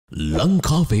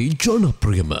ලංකාවේ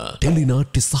ජනප්‍රියම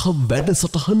ටෙලිනාට්‍ය සහ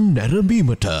වැඩසටහන්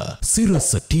නැරඹීමට සිරස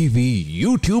TV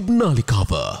YouTube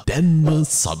නාලිකාව දැන්ම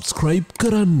සබ්ස්ක්‍රයිබ්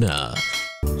කරන්න.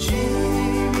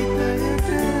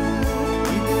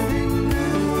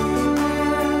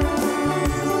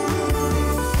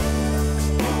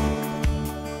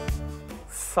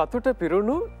 සතුට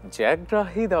පිරුණු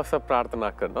ජයග්‍රාහී දවසක්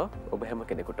ප්‍රාර්ථනා කරනවා ඔබ හැම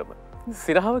කෙනෙකුටම.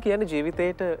 සිරහව කියන්නේ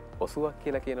ජීවිතේට ඔසුවක්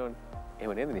කියලා කියනවනේ.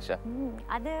 එහෙම නේද නිෂා?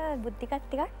 අද බුද්ධිකත්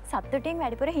ටිකක් සතුටින්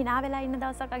වැඩිපුර hina වෙලා ඉන්න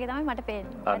දවසක් වගේ තමයි මට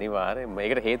පේන්නේ. අනිවාර්යෙන්ම.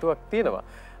 ඒකට හේතුවක් තියෙනවා.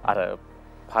 අර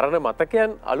පරණ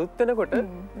මතකයන් අලුත් වෙනකොට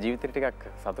ජීවිතේට ටිකක්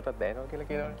සතුටක් දැනෙනවා කියලා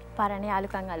කියනවනේ. පරණ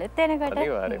යාළුකම් අලුත් වෙනකොට.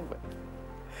 අනිවාර්යෙන්ම.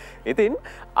 ඉතින්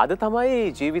අද තමයි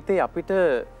ජීවිතේ අපිට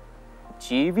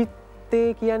ජීවිතේ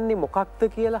කියන්නේ මොකක්ද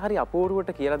කියලා හරි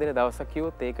අපූර්වට කියලා දෙන දවසක්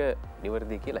කිව්වොත් ඒක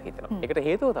නිවැරදි කියලා හිතනවා. ඒකට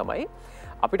හේතුව තමයි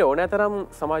අපිට ඕනෑතරම්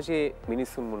සමාජයේ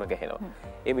මිනිස්සුන් මුණ ගැහෙනවා.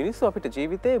 ඒ මිනිස්සු අපිට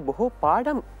ජීවිතේ බොහෝ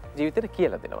පාඩම් ජීවිතේට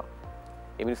කියලා දෙනවා.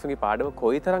 ඒ මිනිස්සුන්ගේ පාඩම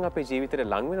කොයිතරම් අපේ ජීවිතේට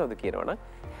ලං වෙනවද කියනවනම්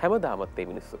හැමදාමත් මේ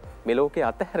මිනිස්සු මේ ලෝකේ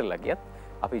අතහැරලා ගියත්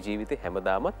අපේ ජීවිතේ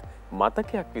හැමදාමත්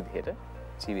මතකයක් විදිහට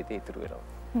ජීවිතේ ඉතුරු වෙනවා.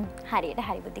 හරියට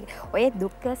හරි බුද්ධික. ඔය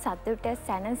දුක්ඛ සතුට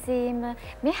සැනසීම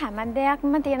මේ හැම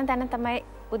දෙයක්ම තියෙන තැන තමයි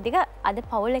බුද්ධික අද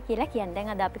පවුල කියලා කියන්නේ. දැන්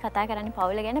අද අපි කතා කරන්නේ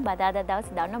පවුල ගැන. බදාදා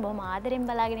දවස් දන්න බොහොම ආදරෙන්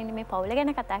බලාගෙන ඉන්නේ මේ පවුල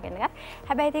ගැන කතා කරන එක.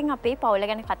 හැබැයි ඉතින් අපි පවුල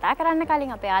ගැන කතා කරන්න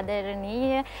කලින් අපේ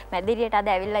ආදරණීය මැදිරියට අද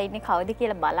ඇවිල්ලා ඉන්නේ කවුද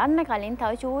කියලා බලන්න කලින්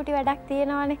තව චූටි වැඩක්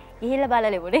තියෙනවානේ. ගිහිල්ලා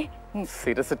බලලෙමුනේ.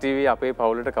 සිරස TV අපේ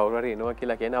පවුලට කවුරු හරි එනවා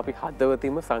කියලා කියන්නේ අපි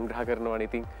හදවතින්ම සංග්‍රහ කරනවානේ.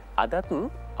 ඉතින් අදත්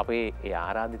අපේ ඒ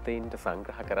ආරාධිතයින්ට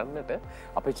සංග්‍රහ කරන්නට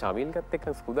අපේ චමිල්ගත් එක්ක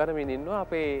සූදානම්ින් ඉන්නවා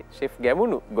අපේ ෂෙෆ්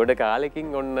ගැමුණු. ගොඩ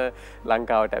කාලෙකින් ඔන්න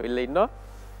ලංකාවට ඇවිල්ලා ඉන්නවා.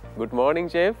 Good morning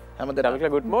chef. හැමදාම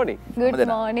good morning. Good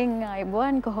morning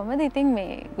අයබෝන් කොහොමද ඉතින්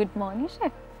මේ good morning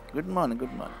chef. Good morning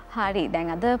good morning. හරි දැන්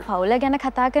අද පවුල ගැන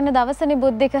කතා කරන දවසනේ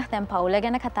බුද්ධික. දැන් පවුල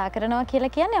ගැන කතා කරනවා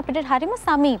කියලා කියන්නේ අපිට හරිම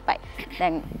සමීපයි.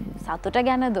 දැන් සතුට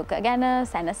ගැන දුක ගැන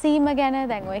සැනසීම ගැන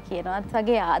දැන් ඔය කියනවත්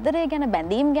වගේ ආදරය ගැන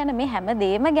බැඳීම් ගැන මේ හැම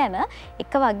දෙයක්ම ගැන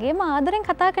එක වගේම ආදරෙන්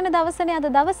කතා කරන දවසනේ අද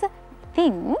දවස.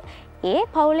 ඉතින් ඒ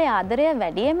පවුලේ ආදරය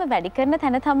වැඩියෙන්ම වැඩි කරන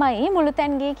තැන තමයි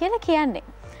මුළුතැන්ගේ කියලා කියන්නේ.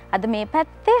 අද මේ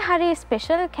පැත්තේ හරි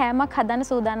ස්පෙෂල් කෑමක් හදන්න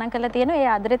සූදානම් කරලා තියෙනවා. ඒ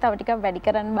ආදරේ තව ටිකක් වැඩි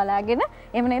කරන්න බලාගෙන.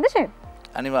 එහෙම නේද ෂෙෆ්?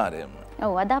 අනිවාර්යයෙන්ම.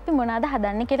 ඔව් අද අපි මොනවද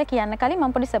හදන්නේ කියලා කියන්න කලින්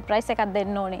මම පොඩි සර්ප්‍රයිස් එකක්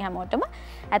දෙන්න ඕනේ හැමෝටම.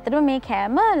 ඇත්තටම මේ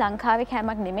කෑම ලංකාවේ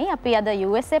කෑමක් නෙමෙයි. අපි අද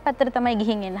USA පැත්තට තමයි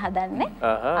ගිහින් එන්න හදන්නේ.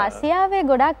 ආසියාවේ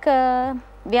ගොඩක්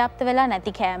ව්‍යාප්ත වෙලා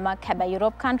නැති කෑමක්. හැබැයි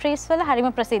යුරෝප් කන්ට්‍රීස් වල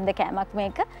හරිම ප්‍රසිද්ධ කෑමක්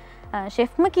මේක.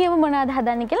 ෂෙෆ්ම කියමු මොනවද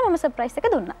හදන්නේ කියලා මම සර්ප්‍රයිස්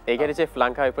එක දුන්නා. ඒ කියන්නේ ෂෙෆ්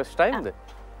ලංකාවේ ෆස්ට් ටයිම්ද?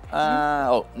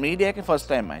 ඔව් මීඩියා එකේ ෆස්ට්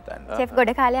ටයිම් මම හිතන්නේ. ෂෙෆ්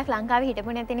ගොඩ කාලයක් ලංකාවේ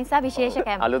හිටපු නැති නිසා විශේෂ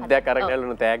කෑමක්. අලුත් දෙයක් අරගෙන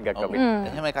යන්න තෑග්ගක් අපිට.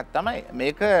 එහෙම එකක් තමයි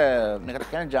මේකට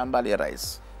කියන්නේ ජම්බාලියා රයිස්.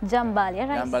 ජම්බාලියා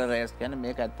රයිස්. ජම්බාලියා රයිස් කියන්නේ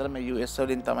මේක ඇත්තටම US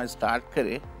වලින් තමයි ස්ටාර්ට්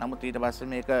කරේ. නමුත් ඊට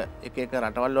පස්සේ මේක එක එක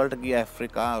රටවල් වලට ගියා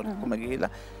ඇෆ්‍රිකා ඔක්කොම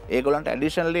ගිහිලා ඒගොල්ලන්ට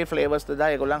ඇඩිෂනලි ෆ්ලේවර්ස්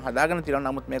දෙදා ඒගොල්ලන් හදාගෙන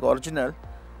තියෙනවා. නමුත් මේක ඔරිජිනල්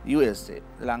USA.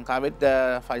 ලංකාවෙත්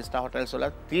 5 star hotels වල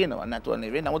තියෙනවා නැතුව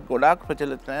නෙවෙයි. නමුත් ගොඩාක්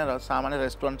ප්‍රචලිත නැහැ. සාමාන්‍ය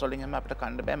රෙස්ටුරන්ට්ස් වලින් එහෙම අපිට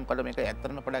කන්න බෑ. මොකද මේක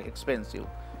ඇත්තටම පොඩක් එක්ස්පෙන්සිව්.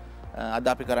 අද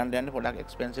අපි කරන්න යන්නේ පොඩක්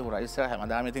එක්ස්පෙන්සිව් රයිස් එක.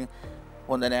 හැමදාම ඉතින්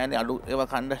හොඳ නෑනේ අඩු ඒවා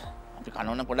කන්න. අපි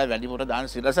කනවන පොඩක් වැඩිපුර දාන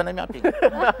සිරස නෙමෙයි අපි.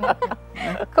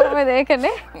 කොහොමද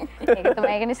ඒකනේ? ඒක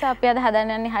තමයි ඒක නිසා අපි අද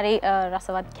හදන්න යන්නේ හරි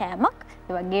රසවත් කෑමක්.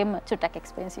 ඒ වගේම චුට්ටක්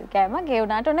එක්ස්පෙන්සිව් කෑමක්. ඒ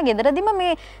වුණාට ඔන්න ගෙදරදිම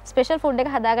මේ ස්පෙෂල් ෆුඩ් එක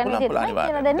හදාගන්න විදිහට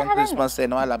කියලා දෙන්න හදන්නේ. ක්‍රිස්මස්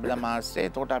එනවා ලැබිලා මාසේ.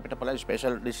 ඒකට අපිට පොළ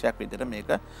ස්පෙෂල් ඩිෂ් එකක් විදිහට මේක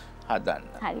හදන්න.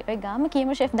 හරි. ඔය ගාම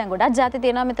කීමු ෂෙෆ් දැන් ගොඩක් ಜಾති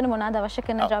තියෙනවා මෙතන මොනවාද අවශ්‍ය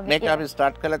කරන ද්‍රව්‍ය මේක අපි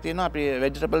ස්ටාර්ට් කරලා තියෙනවා. අපි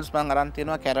වෙජිටබල්ස් මම අරන්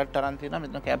තියෙනවා. කැරට් අරන් තියෙනවා.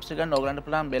 මෙතන කැප්සිකම් ඕගලන්ට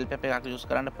පුළුවන්. බෙල් පෙපර් එකක් යූස්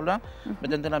කරන්න පුළුවන්.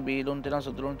 මෙතන තියෙනවා බීලුන් තියෙනවා.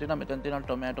 සුදුලුන් තියෙනවා. මෙතන තියෙනවා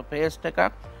ටොමැටෝ පේස්ට් එකක්.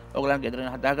 ඕගලන්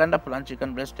ගෙදරින් හදාගන්න පුළුවන්.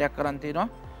 චිකන් බ්‍රෙස්ට් එකක් අරන් තියෙනවා.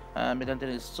 මෙතන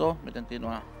තියෙන ඉස්සෝ. මෙතන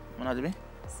තියෙනවා මොනවද මේ?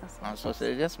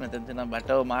 sausages. මෙතන තියෙනවා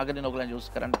බටර් මාගරින් ඕගලන් යූස්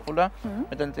කරන්න පුළුවන්.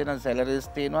 මෙතන තියෙනවා සෙලරිස්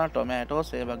තියෙනවා.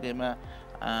 ටොමැටෝස් ඒ වගේම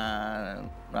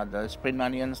ස්ප්‍රින්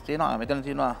අනියන්ස් තියෙනවා. මෙතන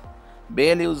තියෙනවා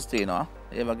බේ ලීව්ස් තියෙනවා.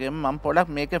 ඒ වගේම මම පොඩක්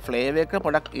මේකේ ෆ්ලේවර් එක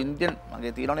පොඩක් ඉන්දියන්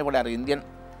මගේ තියෙනවනේ පොඩක් අර ඉන්දියන්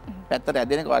පැත්තට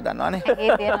ඇදෙන එක ඔයා දන්නවනේ.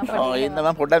 ඒ තියෙනවා. ඔය ඉන්න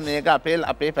මම පොඩක් මේක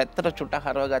අපේ පැත්තට චුට්ටක්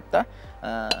හරවගත්තා.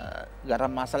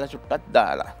 ගරම් මසාලා චුට්ටක්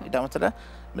දාලා. ඊට අමතරව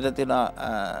මෙතන තියෙනවා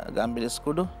ගම්බිරිස්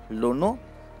කුඩු, ලුණු,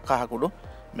 කහ කුඩු.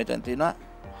 මෙතන තියෙනවා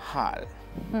හාල්.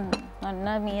 අන්න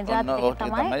මේ જાති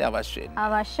තමයි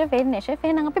අවශ්‍ය වෙන්නේ. ෂෙෆ්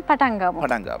එහෙනම් අපි පටන්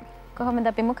ගමු. කොහොමද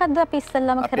අපි මොකද්ද අපි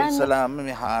ඉස්සෙල්ලාම කරන්නේ? අපි ඉස්සෙල්ලාම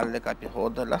මේ හාල් එක අපි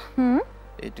හොදලා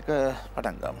ඒ ටික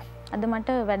පටන් ගමු. අද මට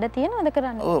වැඩ තියෙනවද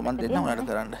කරන්න? ඔව් මම දෙන්නම් ඔයාලට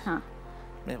කරන්න.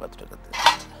 මේ වතුර එකක්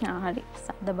දෙන්න. හරි.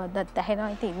 සද්ද බද්දත්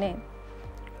ඇහෙනවා ඉතින් නේ.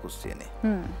 කුස්සියනේ.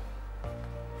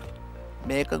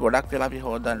 මේක ගොඩක් වෙලා අපි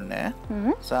හොදන්නේ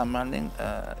සාමාන්‍යයෙන්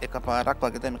එකපාරක්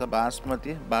වගේ තමයි මේක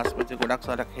බාස්මති ගොඩක්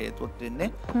සාරක් හේතුවත්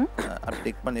වෙන්නේ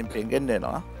අපිට ඉක්මනින් පෙඟෙන්න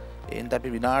එනවා එහෙනම්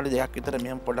අපි විනාඩි 2ක් විතර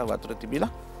මෙහෙම පොඩක් වතුර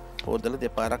තිබිලා හොදලා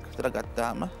දෙපාරක් විතර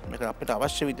ගත්තාම මේක අපිට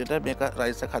අවශ්‍ය විදිහට මේක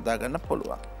රයිස් එක හදා ගන්න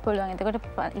පුළුවන්.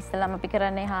 එතකොට ඉස්සෙල්ලාම අපි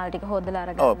කරන්නේ හාල් ටික හොදලා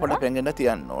අරගන්න. ඔව් පොඩක් පෙඟෙන්න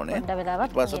තියන්න ඕනේ.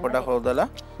 ඊට පස්සේ පොඩක් හොදලා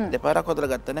දෙපාරක් හොදලා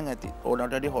ගත්තා නම් ඇති.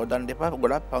 ඕනට වැඩි හොදන්න එපා.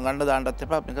 ගොඩක් පඟන්න දාන්නත්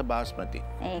එපා. මේක බාස්මති.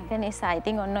 ඒක නිසා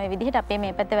ඉතින් ඔන්න ඔය විදිහට අපේ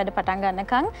මේ පැත්තේ වැඩ පටන්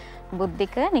ගන්නකම්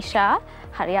බුද්ධික නිෂා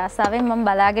හරි ආසාවෙන් මම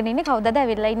බලාගෙන ඉන්නේ කවුදද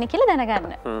ඇවිල්ලා ඉන්නේ කියලා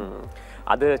දැනගන්න.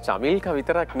 අද චමිල්ක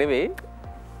විතරක් නෙවෙයි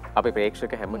අපේ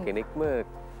ප්‍රේක්ෂක හැම කෙනෙක්ම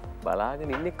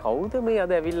බලාගෙන ඉන්නේ කවුද මේ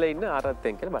අද ඇවිල්ලා ඉන්න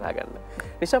ආරත්තෙන් කියලා බලාගන්න.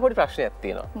 නිසා පොඩි ප්‍රශ්නයක්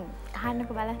තියෙනවා.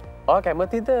 අහන්නකෝ බලන්න. ඔය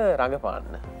කැමතිද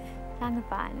රඟපාන්න?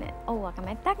 රඟපාන්න. ඔව්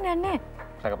කැමැත්තක් නෑ.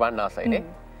 රඟපාන්න ආසයිනේ.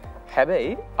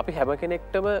 හැබැයි අපි හැම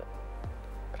කෙනෙක්ටම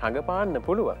රඟපාන්න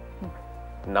පුළුවන්.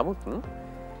 නමුත්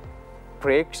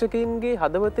ප්‍රේක්ෂකයින්ගේ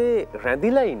හදවතේ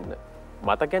රැඳිලා ඉන්න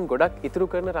මතකයන් ගොඩක් ඉතුරු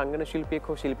කරන රංගන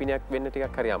ශිල්පියෙක් හෝ ශිල්පිනියක් වෙන්න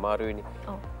ටිකක් හරි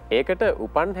අමාරුයිනේ. ඒකට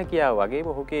උපන් හැකියාව වගේම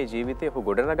ඔහුගේ ජීවිතය ඔහු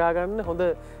ගොඩනගා ගන්න හොඳ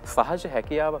සහජ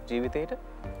හැකියාවක් ජීවිතේට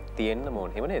තියෙන්න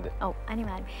ඕන. එහෙම නේද? ඔව්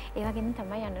අනිවාර්යයෙන්. ඒ වගේම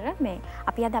තමයි අනුර මේ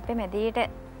අපි අද අපේ මැදිරියට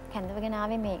කැඳවගෙන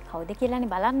ආවේ මේ කවුද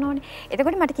කියලානේ බලන්න ඕනේ.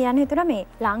 එතකොට මට කියන්න හිතුණා මේ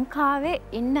ලංකාවේ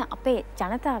ඉන්න අපේ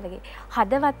ජනතාවගේ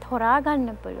හදවත් හොරා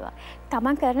ගන්න පුළුවන්.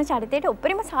 තමන් කරන චරිතයට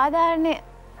උපරිම සාධාරණ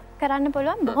කරන්න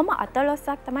පුළුවන් බොහොම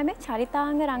අතලොස්සක් තමයි මේ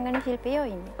චරිතාංග රංගන ශිල්පියෝ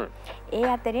ඉන්නේ. ඒ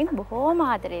අතරින් බොහොම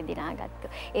ආදරේ දිනාගත්තු.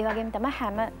 ඒ වගේම තමයි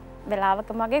හැම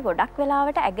වෙලාවකම වගේ ගොඩක්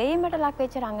වෙලාවට ඇගයීමට ලක්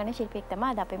වෙච්ච රංගන ශිල්පියෙක්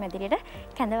තමයි අද අපේ මැදිරියට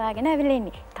කැඳවාගෙන ඇවිල්ලා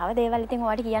ඉන්නේ. තව දේවල් ඉතින්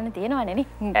ඔයාලට කියන්න තියෙනවනේ නේ.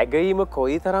 ඇගයීම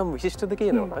කොයිතරම් විශිෂ්ටද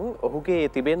කියනවා නම් ඔහුගේ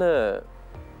තිබෙන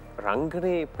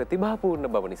රංගනයේ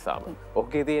ප්‍රතිභාපූර්ණ බව නිසාම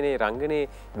ඔහුගේ තියෙන රංගනයේ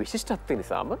විශිෂ්ටත්වය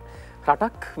නිසාම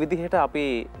රටක් විදිහට අපි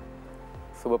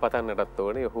සුබ පතන්නටත්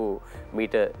ඕනේ. ඔහු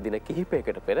මීට දින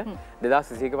කිහිපයකට පෙර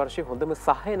 2021 වර්ෂයේ හොඳම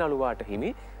සහය නළුවාට හිමි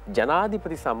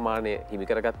ජනාධිපති සම්මානය හිමි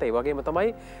කරගත්ත. ඒ වගේම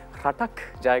තමයි රටක්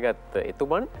ජයගත්ත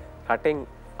එතුමන් රටෙන්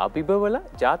අභිබවල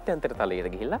ජාත්‍යන්තර තලයට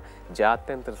ගිහිල්ලා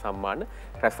ජාත්‍යන්තර සම්මාන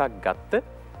රැසක් ගත්ත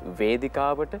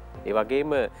වේදිකාවට ඒ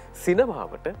වගේම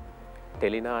සිනමාවට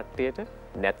ටෙලිනාට්‍යයට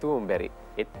නැතුවම බැරි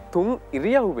ඒ තුන්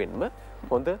ඉරියව්වෙන්ම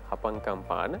හොඳ හපංකම්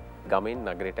පාන ගමෙන්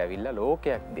නගරයට ඇවිල්ලා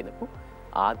ලෝකයක් දිනපු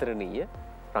ආදරණීය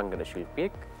රංගන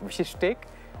ශිල්පියෙක් විශිෂ්ටයෙක්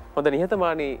හොඳ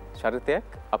නිහතමානී චරිතයක්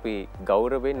අපි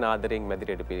ගෞරවයෙන් ආදරයෙන්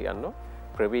මැදිරියට පිළිගන්නවා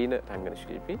ප්‍රවීණ රංගන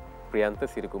ශිල්පී ප්‍රියන්ත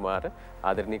සිරිකුමාර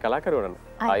ආදරණීය කලාකරුවන්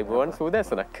ආයුබෝවන්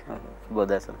සුබදැසනක්.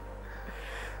 සුබදැසන.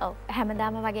 ඔව්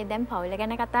හැමදාම වගේ දැන් පවුල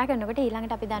ගැන කතා කරනකොට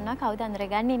ඊළඟට අපි දන්නවා කවුද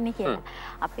අඳුරගන්න ඉන්නේ කියලා.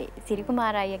 අපේ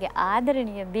සිරිකුමාර අයියගේ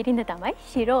ආදරණීය බිරිඳ තමයි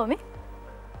ශිරෝමේ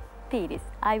පීරිස්.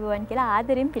 ආයුබෝවන් කියලා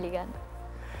ආදරෙන් පිළිගන්න.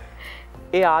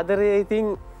 ඒ ආදරය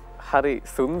ඉතින් හරි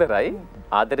සුන්දරයි.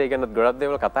 ආදරය ගැන ගොඩක්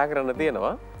දේවල් කතා කරන්න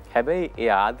තියෙනවා. හැබැයි ඒ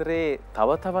ආදරේ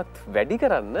තව තවත් වැඩි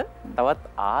කරන්න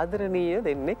තවත් ආදරණීය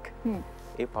දෙන්නෙක්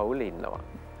ඒ පවුලේ ඉන්නවා.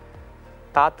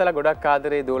 තාත්තලා ගොඩක්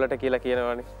ආදරේ දූලට කියලා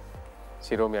කියනවානේ.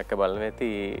 ශිරෝමි අක්ක බලන්න ඇති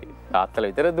තාත්තලා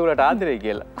විතර දූලට ආදරේ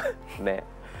කියලා. නෑ.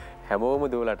 හැමෝම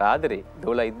දූලට ආදරේ.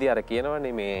 දූලා ඉද්දි අර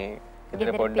කියනවානේ මේ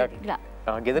ගෙදර පොඩ්ඩක්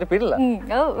ගෙදර පිරලා.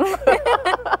 ඔව්.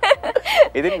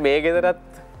 ඉතින් මේ ගෙදරත්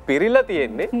පිරිලා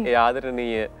තියෙන්නේ ඒ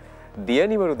ආදරණීය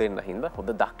දියණිවරු දෙන්න හින්දා හොඳ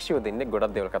දක්ෂව දෙන්නේ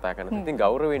ගොඩක් දේවල් කතා කරනවා. ඉතින්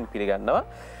ගෞරවයෙන් පිළිගන්නවා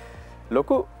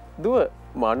ලොකු දුව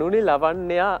මනුලි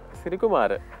ලවන්‍යා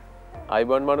සිරිකුමාර.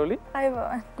 අයිබෝන් මනුලි.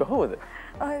 අයිබෝන්. කොහොමද?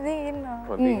 හොඳින් ඉන්නවා.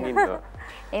 හොඳින් ඉන්නවා.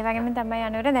 ඒ වගේම තමයි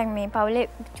අනුර දැන් මේ පවුලේ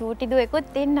චූටි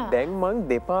දුවෙකුත් ඉන්නවා. දැන් මං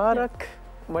දෙපාරක්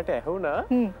මට ඇහුණා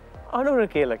අනුර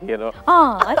කියලා කියනවා.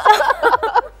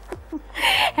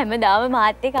 හැමදාම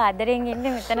මාත් එක්ක ආදරෙන්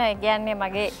ඉන්නේ මෙතන කියන්නේ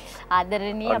මගේ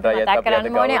ආදරණීය අපි මතක්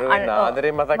කරන්න ඕනේ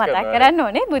ආදරෙන් මතක් කරන්න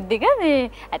ඕනේ බුද්ධික මේ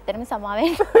ඇත්තටම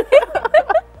සමාවෙන්න.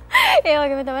 ඒ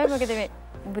වගේම තමයි මොකද මේ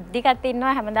බුද්ධිකත්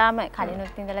ඉන්නවා හැමදාම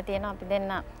කලිනුත් ඉඳලා තියෙනවා අපි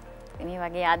දෙන්න මේ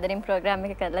වගේ ආදරෙන් ප්‍රෝග්‍රෑම්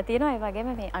එක කරලා තියෙනවා. ඒ වගේම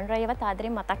මේ අනුරායවත්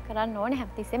ආදරෙන් මතක් කරන්න ඕනේ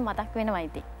හැමතිස්සෙම මතක් වෙනවා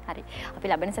ඉතින්. හරි. අපි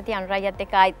ලබන සතිය අනුරායත්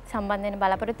එක්ක ආයි සම්බන්ධ වෙන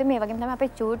බලාපොරොත්තු මේ වගේම තමයි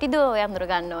අපේ චූටි දුව ඔය අඳුර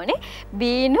ගන්න ඕනේ.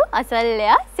 බීනු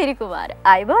අසල්ලයා සිරිකුමාර.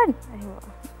 ආයිබෝන්.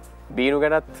 බීනු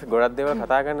ගැනත් ගොඩක් දේවල්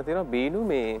කතා කරන්න තියෙනවා. බීනු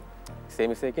මේ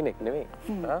සේමිසේ කෙනෙක් නෙවෙයි.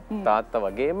 තාත්තා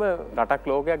වගේම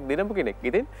රටක් ලෝකයක් දිනපු කෙනෙක්.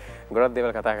 ඉතින් ගොඩක්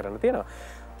දේවල් කතා කරන්න තියෙනවා.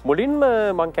 මුලින්ම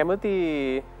මම කැමති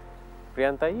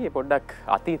ප්‍රියන්තයි පොඩ්ඩක්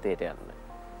අතීතයට යන්න.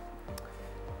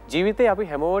 ජීවිතේ අපි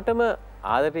හැමෝටම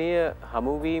ආදරණීය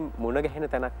හමුවීම් මුණ ගැහෙන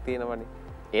තැනක් තියෙනවනේ.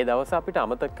 ඒ දවස අපිට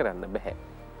අමතක කරන්න බෑ.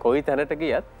 කොයි තැනට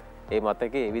ගියත් ඒ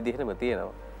මතකේ ඒ විදිහටම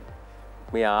තියෙනවා.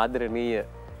 මේ ආදරණීය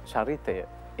චරිතය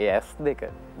ඒ ඇස් දෙක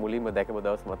මුලින්ම දැකපු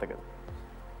දවස් මතකද?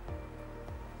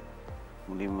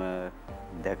 මුලින්ම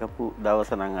දැකපු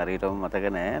දවස නම් හරියටම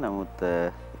මතක නෑ. නමුත්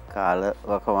කාල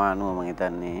වකවානුව මම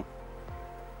හිතන්නේ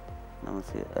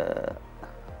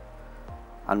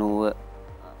 90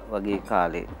 වගේ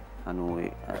කාලේ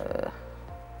 90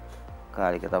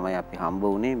 කාලෙක තමයි අපි හම්බ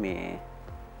වුණේ මේ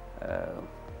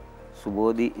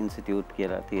සුබෝධි ඉන්ස්ටිටියුට්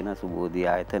කියලා තියෙන සුබෝධි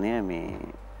ආයතනය මේ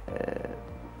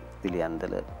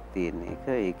පිළියන්දල තියෙන එක.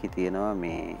 ඒකේ තියෙනවා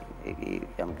මේ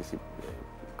යම්කිසි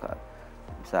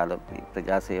විශාල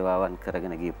ප්‍රජා සේවාවන්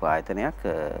කරගෙන ගියපු ආයතනයක්.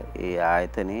 ඒ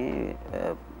ආයතනයේ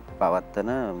පවත්වන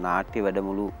නාට්‍ය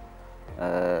වැඩමුළු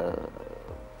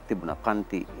තිබුණා,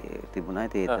 පන්ති තිබුණා.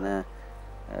 ඒතන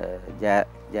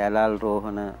ජයලාල්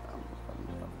රෝහණ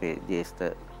අපේ ජ්‍යෙෂ්ඨ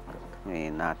මේ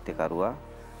නාට්‍යකරුවා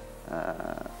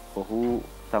ඔහු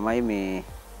තමයි මේ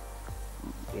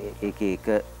එක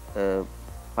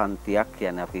පන්තියක්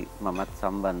කියන්නේ අපි මමත්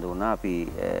සම්බන්ධ වුණා. අපි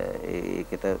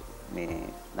ඒකට මේ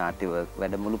නාට්‍ය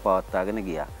වැඩමුළු පවත්වාගෙන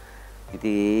ගියා.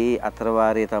 ඉතින් ඒ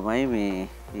අතරවාරයේ තමයි මේ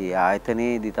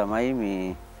ආයතනයේදී තමයි මේ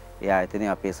ඒ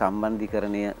ආයතනයේ අපේ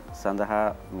සම්බන්ධීකරණය සඳහා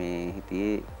මේ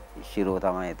හිටියේ ශිරෝ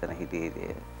තමයි එතන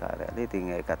හිටියේ කාර්යාලේ. ඉතින්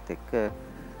ඒකත් එක්ක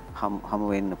හමු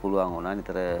වෙන්න පුළුවන් වුණා.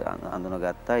 නිතර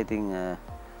අඳුනගත්තා. ඉතින්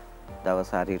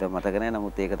දවස් හරියට මතක නැහැ.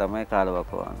 නමුත් ඒක තමයි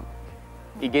කාලවකවාන.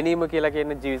 ඉගෙනීම කියලා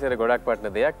කියන්නේ ජීවිතේට ගොඩක් වටින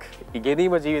දෙයක්.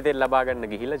 ඉගෙනීම ජීවිතේ ලබා ගන්න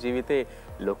ගිහිල්ලා ජීවිතේ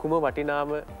ලොකුම වටිනාම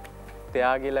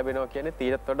ත්‍යාගය ලැබෙනවා කියන්නේ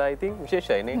ඊටත් වඩා ඉතින්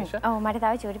විශේෂයි නේ නිෂා. ඔව් මට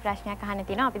තව චූටි ප්‍රශ්නයක් අහන්න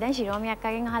තියෙනවා. අපි දැන් ශිරෝමි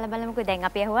අක්කාගෙන් අහලා බලමුකෝ. දැන්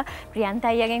අපි අහුවා ප්‍රියන්ත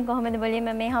අයියාගෙන් කොහොමද මුලින්ම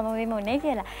මේ හමුවීම උනේ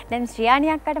කියලා. දැන් ශ්‍රියාණි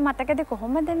අක්කට මතකද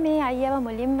කොහොමද මේ අයියාව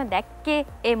මුලින්ම දැක්කේ?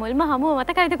 ඒ මුල්ම හමුව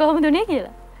මතකයිද කොහොමද උනේ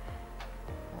කියලා?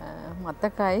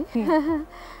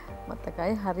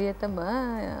 මතකයි හරියටම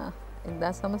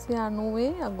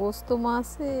 1990 අගෝස්තු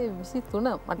මාසේ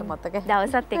 23 මට මතකයි.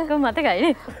 දවසත් එක්ක මතකයි.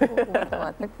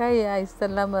 මතකයි.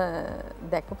 ඉස්සෙල්ලාම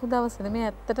දැකපු දවස නෙමෙයි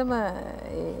ඇත්තටම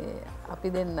අපි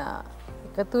දෙන්න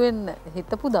එකතු වෙන්න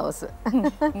හිතපු දවස.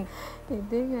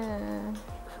 ඉතින්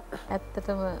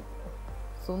ඇත්තටම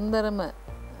සුන්දරම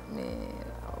මේ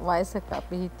වයසක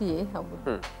අපි හිටියේ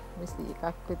අවුරුදු 21ක්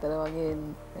විතර වගේ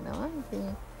වෙනවා. ඉතින්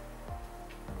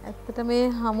ඇත්තට මේ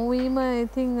හමුවීම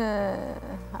ඉතින්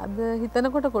අද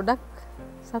හිතනකොට ගොඩක්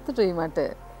සතුටුයි මට.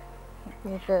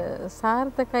 මේක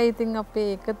සාර්ථකයි. ඉතින් අපේ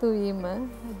එකතු වීම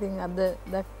ඉතින් අද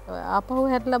ආපහු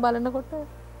හැරිලා බලනකොට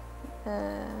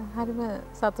හරිම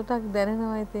සතුටක්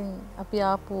දැනෙනවා. ඉතින් අපි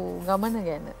ආපු ගමන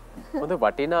ගැන. හොඳ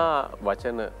වටිනා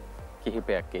වචන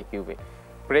කිහිපයක් ඒ කිව්වේ.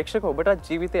 ප්‍රේක්ෂක ඔබට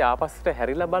ජීවිතේ ආපස්සට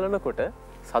හැරිලා බලනකොට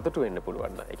සතුටු වෙන්න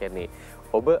පුළුවන්. ඒ කියන්නේ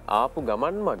ඔබ ආපු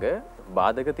ගමන් මග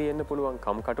බාධක තියෙන්න පුළුවන්,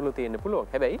 කම්කටොළු තියෙන්න පුළුවන්.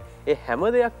 හැබැයි ඒ හැම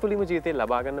දෙයක් තුලින්ම ජීවිතේ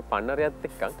ලබා ගන්න පන්නරයත්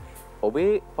එක්කන්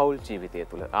ඔබේ පෞල් ජීවිතය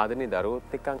තුළ ආදරණීය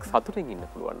දරුවොත් එක්කන් සතුටින් ඉන්න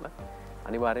පුළුවන් නම්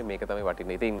අනිවාර්යයෙන් මේක තමයි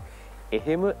වටින්නේ. ඉතින්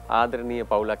එහෙම ආදරණීය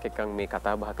පවුලක් එක්කන් මේ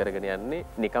කතා බහ කරගෙන යන්නේ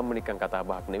නිකම්ම නිකම් කතා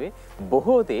බහක් නෙවෙයි.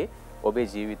 බොහෝ දේ ඔබේ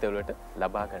ජීවිතවලට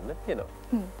ලබා ගන්න වෙනවා.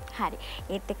 හරි.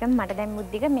 ඒත් එක්කම මට දැන්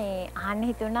මුද්දික මේ අහන්න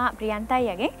හිතුණා ප්‍රියන්ත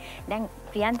අයියාගෙන්. දැන්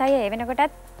ප්‍රියන්ත අයියා ඒ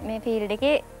වෙනකොටත් මේ ෆීල්ඩ්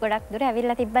එකේ ගොඩක් දුර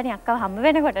ඇවිල්ලා තිබ්බනේ අක්කව හම්බ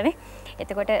වෙනකොටනේ.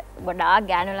 එතකොට ගොඩාක්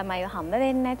ගෑනු ළමයිව හම්බ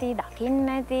වෙන්නේ නැති, දකින්න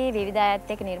නැති, විවිධ අයත්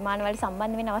එක්ක නිර්මාණ වල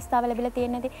සම්බන්ධ වෙන අවස්ථාව ලැබිලා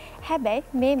තියෙන්නේ නැති.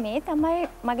 හැබැයි මේ තමයි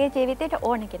මගේ ජීවිතේට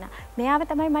ඕන කෙනා. මෙයාව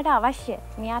තමයි මට අවශ්‍ය.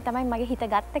 මෙයා තමයි මගේ හිත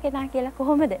ගත්ත කෙනා කියලා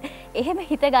කොහොමද? එහෙම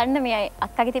හිත ගන්න මේ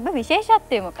අක්කගේ තිබ්බ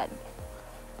විශේෂත්වය මොකක්ද?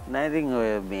 නෑ ඉතින්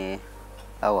ඔය මේ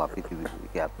අපි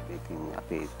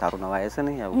අපේ තරුණ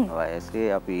වයසනේ. යවුන වයසේ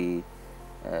අපි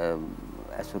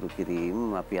ඇසුරු කිරීම,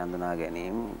 අපි අඳුනා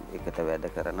ගැනීම, එකට වැඩ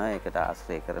කරන, එකට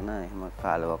ආශ්‍රය කරන එහෙම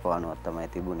කාලවකවානුවක් තමයි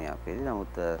තිබුණේ අපේ.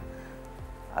 නමුත්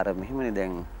අර මෙහෙමනේ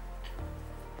දැන්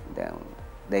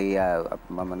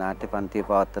මම නාට්‍ය පන්තිය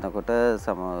පවත්වනකොට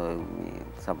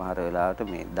සමහර වෙලාවට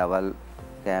මේ දවල්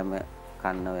කෑම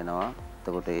කන්න වෙනවා.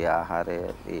 එතකොට ඒ ආහාරය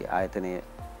ඒ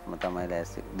ආයතනයේම තමයි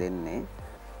ලෑස්ති දෙන්නේ.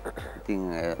 ඉතින්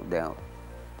දැන්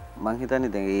මං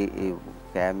හිතන්නේ දැන් ඒ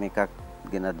කෑම එකක්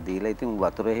ගෙනත් දීලා ඉතින්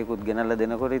වතුර එකකුත් ගෙනල්ලා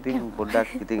දෙනකොට ඉතින් පොඩ්ඩක්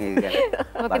ඉතින් ඒක ගැන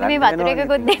මොකද මේ වතුර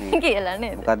එකකුත් දෙන්නේ කියලා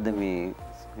නේද? මොකද්ද මේ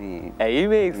ඇයි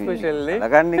මේ එක්ස්පෙෂල් නේ?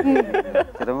 ලගන්නේ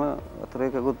තරම වතුර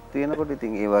එකකුත් තියෙනකොට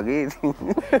ඉතින් ඒ වගේ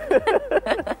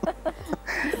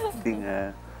ඉතින්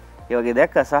ඒ වගේ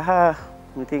දැක්ක සහ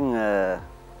ඉතින්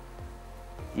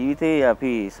ජීවිතේ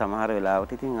අපි සමහර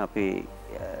වෙලාවට ඉතින් අපේ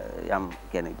යම්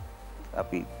කියන්නේ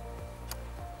අපි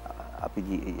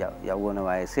යෞවන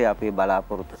වයසේ අපේ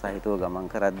බලාපොරොත්තු සහිතව ගමන්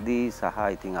කරද්දී සහ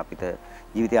ඉතින් අපිට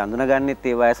ජීවිතය අඳුනගන්නෙත්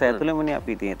ඒ වයස ඇතුළෙමනේ.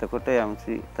 අපි ඉතින් එතකොට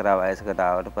යම්සි තරහ වයසකට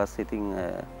ආවට පස්සේ ඉතින්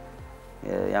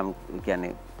යම්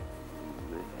කියන්නේ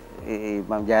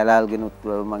මම ජයලාල්ගෙනුත්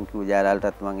මං කිව්ව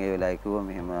ජයලාල්ටත් මං ඒ වෙලාවේ කිව්වා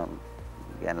මෙහෙම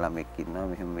ගෑන ළමෙක් ඉන්නවා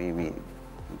මෙහෙම මේ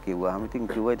කිව්වහම ඉතින්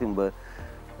කිව්වා ඉතින් ඔබ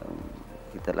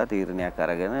හිතලා තීරණයක්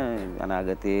අරගෙන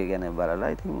අනාගතය ගැන බලලා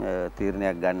ඉතින්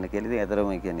තීරණයක් ගන්න කියලා. ඉතින් අතරම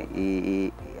කියන්නේ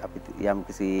අපි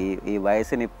යම්කිසි ඒ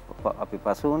වයසනේ අපි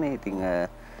පසු වුණේ. ඉතින්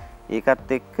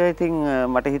ඒකත් එක්ක ඉතින්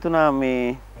මට හිතුණා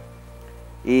මේ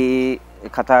ඒ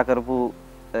කතා කරපු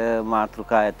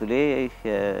මාතෘකා ඇතුලේ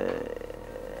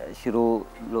ශිරෝ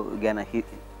ගැන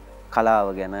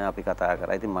කලාව ගැන අපි කතා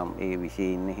කරා. ඉතින් මම ඒ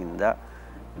විෂයේ ඉන්නේ හින්දා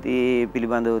ඉතින්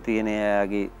පිළිබඳව තියෙන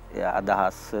යාගේ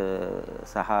අදහස්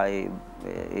සහ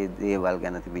ඒ දේවල්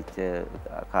ගැන තිබිච්ච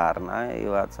කාරණා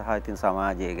ඒවත් සහ ඉතින්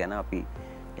සමාජය ගැන අපි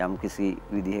යම් කිසි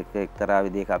විදිහක එක්තරා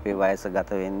විදිහක අපේ වයස ගත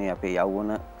වෙන්නේ අපේ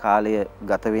යෞවන කාලය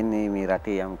ගත වෙන්නේ මේ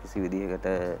රටේ යම් කිසි විදිහකට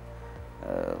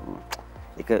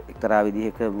එක්තරා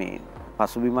විදිහක මේ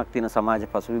පසුබිමක් තියෙන සමාජ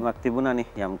පසුබිමක් තිබුණානේ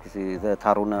යම් කිසි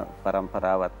තරුණ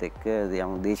පරම්පරාවත් එක්ක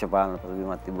යම් දේශපාලන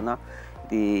පසුබිමක් තිබුණා.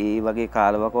 ඉතින් ඒ වගේ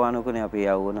කාලවකවානුකනේ අපි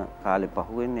යවුන කාලේ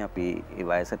පහුවෙන්නේ අපි ඒ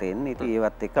වයසට එන්නේ. ඉතින්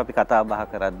ඒවත් එක්ක අපි කතා බහ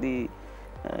කරද්දී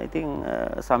ඉතින්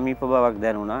සමීප බවක්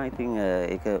දැනුණා. ඉතින්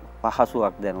ඒක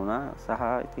පහසුවක් දැනුණා සහ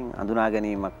ඉතින් අඳුනා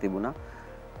ගැනීමක් තිබුණා.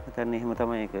 හිතන්නේ එහෙම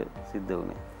තමයි ඒක සිද්ධ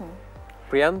වුණේ.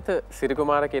 ප්‍රියන්ත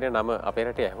සිරිකුමාර කියන නම අපේ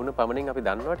රටේ ඇහුණ පමණින් අපි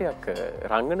දන්නවා ටිකක්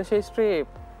රංගන ශාස්ත්‍රයේ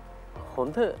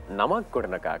හොඳ නමක්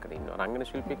ගොඩනගාගෙන ඉන්නවා. රංගන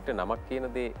ශිල්පියෙක්ට නමක් කියන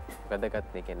දේ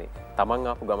වැදගත් නේ. කියන්නේ තමන්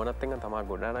ආපු ගමනත් එක්ක තමා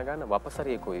ගොඩනගා ගන්න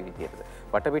වපසරිය කොයි විදිහටද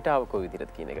වටපිටාව කොයි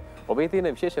විදිහටද කියන එක. ඔබේ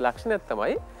තියෙන විශේෂ ලක්ෂණයක්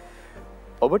තමයි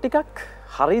ඔබ ටිකක්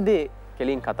හරි දේ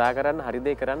කෙලින් කතා කරන්න හරි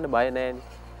දේ කරන්න බය නැහැනේ.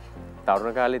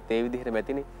 තරුණ කාලෙත් ඒ විදිහට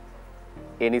මැතිනේ.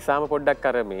 ඒ නිසාම පොඩ්ඩක්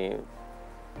අර මේ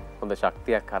හොඳ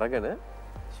ශක්තියක් අරගෙන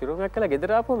ශිරුමක් කළා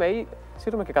ගෙදර ආපුවම ඇයි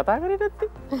ශිරුමක කතා කරේ නැත්තේ?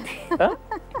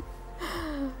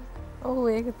 ඔව්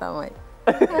ඒක තමයි.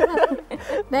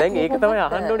 දැන් ඒක තමයි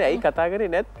අහන්න ඕනේ ඇයි කතා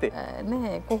කරේ නැත්තේ?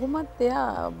 නෑ කොහොමත්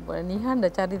එයා නිහඬ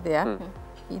චරිතයක්.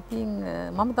 ඉතින්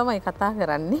මම තමයි කතා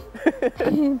කරන්නේ.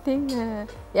 ඉතින්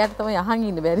එයාට තමයි අහන්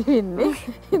ඉන්න බැරි වෙන්නේ.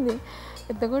 ඉතින්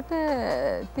එතකොට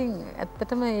ඉතින්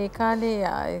ඇත්තටම ඒ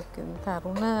කාලේ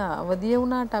තරුණ අවදිය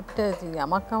වුණාට අපිට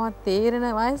යමක්කමක් තේරෙන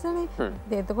වයසනේ.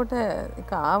 ඉතින් එතකොට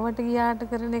ඒක ආවට ගියාට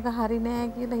කරන එක හරි නෑ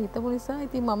කියලා හිතපු නිසා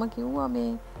ඉතින් මම කිව්වා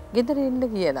මේ ගෙදර එන්න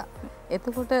කියලා.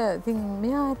 එතකොට ඉතින්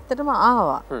මෙයා ඇත්තටම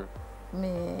ආවා.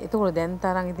 මේ එතකොට දැන්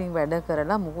තරම් ඉතින් වැඩ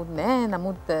කරලා මුකුත් නෑ.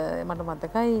 නමුත් මට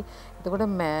මතකයි එතකොට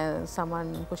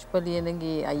සමන්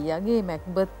පුෂ්පලියනගේ අයියාගේ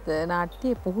මැක්බත්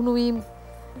නාට්‍යයේ පුහුණු වීම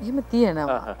එහෙම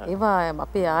තියෙනවා. ඒවා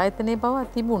අපේ ආයතනයේ බව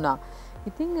තිබුණා.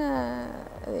 ඉතින්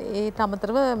ඒට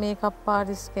අමතරව මේකප්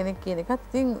ආටිස්ට් කෙනෙක් කියන එකත්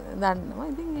ඉතින් දන්නවා.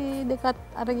 ඉතින් ඒ දෙකත්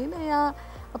අරගෙන එයා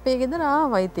අපේ ගෙදර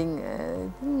ආවා. ඉතින්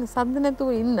සද්ද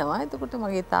නැතුව ඉන්නවා. එතකොට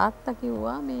මගේ තාත්තා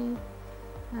කිව්වා මේ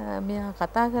මෙයා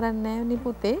කතා කරන්නේ නැහැ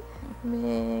පුතේ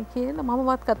මේ කියලා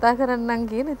මමවත් කතා කරන්නම්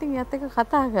කියලා. ඉතින් එයාත් එක්ක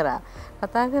කතා කරා.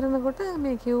 කතා කරනකොට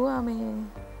මේ කිව්වා මේ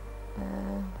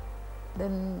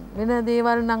දැන් වෙන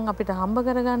දේවල් නම් අපිට හම්බ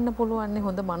කරගන්න පුළුවන් නේ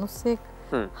හොඳ මිනිස්සෙක්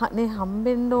නේ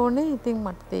හම්බෙන්න ඕනේ. ඉතින්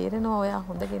මට තේරෙනවා ඔයා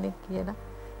හොඳ කෙනෙක් කියලා.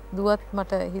 දුවත්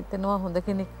මට හිතෙනවා හොඳ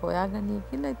කෙනෙක් හොයාගනී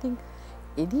කියලා. ඉතින්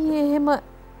එදී එහෙම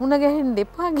මුණ ගැහෙන්න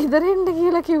එපා ගෙදර එන්න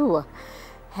කියලා කිව්වා.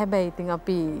 හැබැයි ඉතින්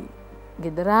අපි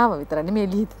ගෙදර ආව විතර නෙමෙයි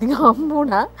එළියට ඉතින්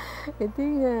හම්බුණා.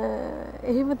 ඉතින්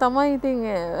එහෙම තමයි ඉතින්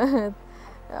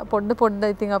පොඩ්ඩ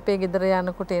ඉතින් අපේ ගෙදර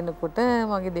යනකොට එනකොට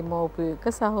මගේ දෙමව්පියෝ එක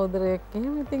සහෝදරයෙක්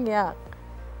එහෙම ඉතින් එයා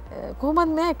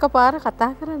කොහොමද නෑ එකපාර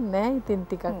කතා කරන්නේ නෑ. ඉතින්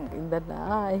ටිකක්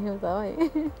ඉඳලා එහෙම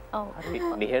තමයි. ඔව්.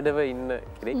 නිහඬව ඉන්න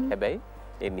කෙනෙක්. හැබැයි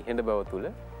ඒ නිහඬ බව තුල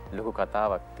ලොකු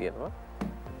කතාවක් තියෙනවා.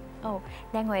 ඔව්.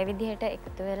 දැන් ඔය විදිහට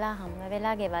එකතු වෙලා හැම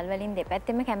වෙලා ගෙවල් වලින්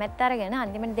දෙපැත්තෙම කැමැත්ත අරගෙන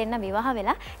අන්තිමට දෙන්න විවාහ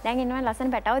වෙලා දැන් ඉන්නවා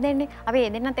ලස්සන පැටව දෙන්නේ. අපි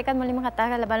ඒ දෙන්නත් එක්කත් මුලින්ම කතා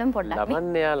කරලා බලමු පොඩ්ඩක්.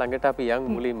 ලවන්‍යයා ළඟට අපි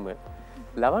යන් මුලින්ම.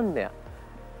 ලවන්‍යයා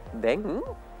දැන්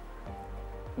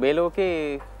මේ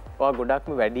ලෝකේ ඔයා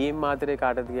ගොඩක්ම වැඩියෙන් ආදරේ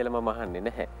කාටද කියලා මම අහන්නේ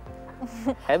නැහැ.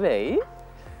 හැබැයි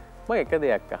මම එක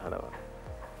දෙයක් අහනවා.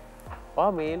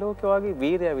 ඔයා මේ ලෝකේ වගේ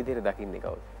වීරයා විදිහට දකින්නේ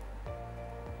කවුද?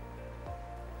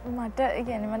 මට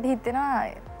කියන්නේ මට හිතෙනවා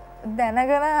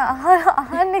දැනගෙන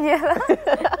අහන්න කියලා.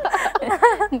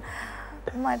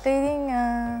 මට ඉතින්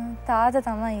තාත්තා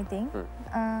තමයි ඉතින්.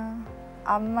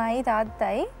 අම්මයි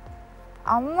තාත්තයි.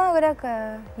 අම්මා ගොඩක්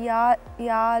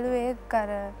යාළුවෙක් අර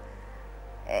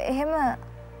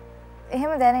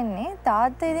එහෙම දැනෙන්නේ.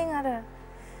 තාත්තා ඉතින් අර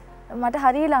මට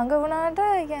හරි ළඟ වුණාට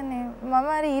කියන්නේ මම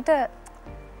අර ඊට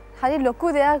හරි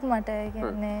ලොකු දෙයක් මට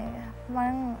කියන්නේ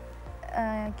මම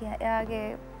එයාගේ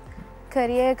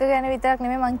කරියර් එක ගැන විතරක්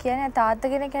නෙමෙයි මං කියන්නේ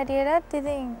තාත්තා කෙනෙක් හැටියටත්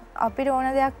ඉතින් අපිට ඕන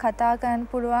දෙයක් කතා කරන්න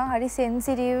පුළුවන්. හරි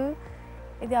සෙන්සිටිව්.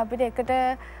 ඉතින් අපිට එකට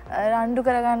රණ්ඩු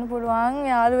කරගන්න පුළුවන්,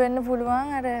 යාළු වෙන්න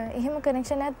පුළුවන්. අර එහෙම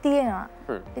කනෙක්ෂන් එකක් තියෙනවා.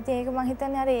 ඉතින් ඒක මං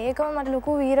හිතන්නේ අර ඒකම මට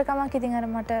ලොකු වීරකමක්. ඉතින් අර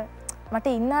මට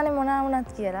ඉන්නානේ මොනවා වුණත්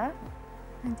කියලා.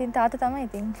 ඉතින් තාත්තා තමයි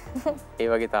ඉතින්.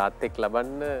 ඒ වගේ තාත්තෙක්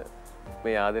ලබන්න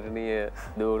මේ ආදරණීය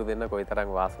දෝරු දෙන්න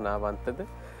කොයිතරම් වාසනාවන්තද?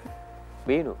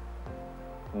 බේනු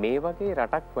මේ වගේ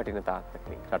රටක් වටින තාත්තා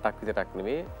කෙනෙක්. රටක් විතරක්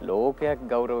නෙමෙයි ලෝකයක්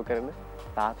ගෞරව කරන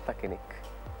තාත්තා කෙනෙක්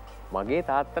මගේ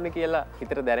තාත්තන කියලා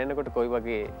හිතට දැනෙනකොට කොයි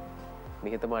වගේ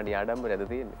නිහතමානී ආඩම්බරයක්ද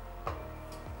තියෙන්නේ?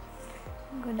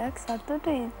 ගොඩක්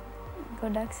සතුටුයි.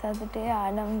 ගොඩක් සතුටේ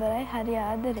ආඩම්බරයි හරි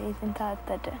ආදරේ ඉතින්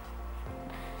තාත්තට.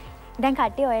 දැන්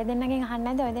කට්ටිය ඔය දෙන්නගෙන් අහන්නේ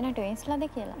නැද්ද ඔය දෙන්න ට්වින්ස්ලාද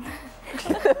කියලා?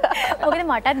 මොකද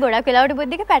මටත් ගොඩක් වෙලාවට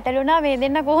බුද්ධික පැටලුණා මේ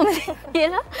දෙන්න කොහොමද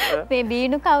කියලා. මේ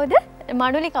බීනු කවුද?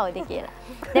 මනුලි කවුද කියලා.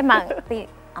 දැන් මම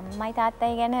අම්මයි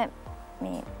තාත්තයි ගැන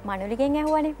මේ මනුලිගෙන්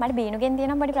ඇහුවානේ. මට බීනුගෙන්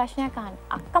තියෙනවා පොඩි ප්‍රශ්නයක් අහන්න.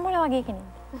 අක්කා මොන වගේ කෙනෙක්ද?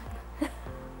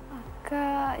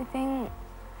 අක්කා ඉතින්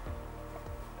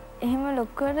එහෙම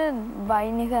ලොකුවට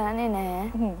බයින් කරන්නේ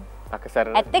නැහැ.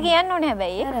 අකසරණ. ඇත්ත කියන්න ඕනේ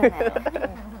හැබැයි.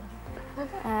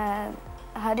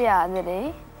 හරි ආදරේ.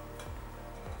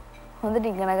 හොඳට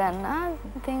ඉගෙන ගන්නා.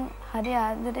 ඉතින් හරි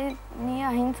ආදරේ නිය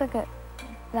අහිංසක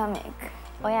ළමෙක්.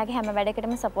 ඔයාගේ හැම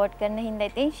වැඩකටම සපෝට් කරන හින්දා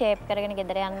ඉතින් ෂේප් කරගෙන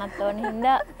ගෙදර යන්නත් ඕන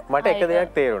හින්දා මට එක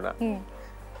දෙයක් තේරුණා.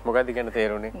 මොකක්ද කියන්න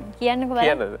තේරුණේ? කියන්නකෝ බලන්න.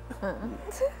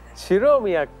 කියන්නද?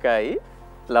 ශිරෝමි අක්කයි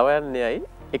ලවයන්නේයි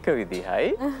එක විදිහයි.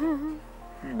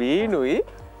 බීනුයි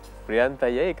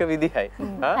ප්‍රියන්තයි එක විදිහයි.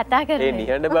 කතා කරන්නේ. ඒ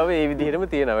නිහඬ බව ඒ විදිහටම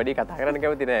තියෙනවා. වැඩි කතා කරන්න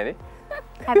කැමති නෑනේ.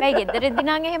 හැබැයි ගෙදරදී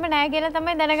නම් එහෙම නෑ කියලා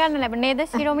තමයි දැනගන්න ලැබෙන්නේ නේද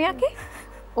ශිරෝමි අක්කේ?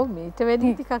 ඔව් මීට වැඩි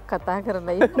ටිකක් කතා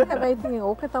කරලා ඉන්නේ. හැබැයි ඉතින්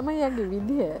ඕක තමයි යගේ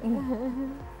විදිය.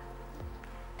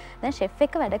 දැන් ෂෙෆ්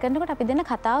එක්ක වැඩ කරනකොට අපි දෙන්න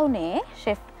කතා වුණේ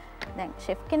ෂෙෆ් දැන්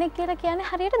ෂෙෆ් කෙනෙක් කියලා කියන්නේ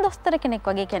හරියට දොස්තර කෙනෙක්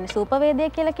වගේ කියන්නේ සූපවේදිය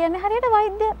කියලා කියන්නේ හරියට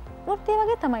වෛද්‍ය වෘත්තිය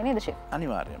වගේ තමයි නේද ෂෙෆ්?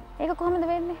 අනිවාර්යයෙන්ම. ඒක කොහොමද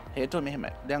වෙන්නේ? හේතුව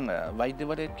මෙහෙමයි. දැන්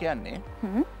වෛද්‍යවරයෙක් කියන්නේ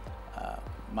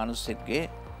මිනිස්සෙක්ගේ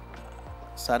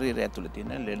ශරීරය ඇතුළේ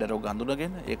තියෙන ලෙඩ රෝග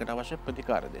හඳුනගෙන ඒකට අවශ්‍ය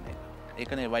ප්‍රතිකාර දෙන එක.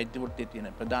 ඒකනේ වෛද්‍ය වෘත්තියේ තියෙන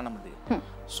ප්‍රධානම දේ.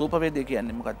 සූපවේදිය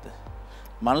කියන්නේ මොකද්ද?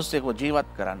 මිනිස්සෙක්ව ජීවත්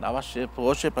කරන්න අවශ්‍ය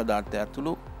පෝෂ්‍ය පදාර්ථ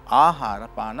ඇතුළු ආහාර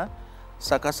පාන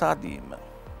සකසා දීම.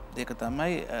 ඒක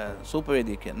තමයි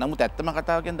සූපවේදිය කියන්නේ. නමුත් ඇත්තම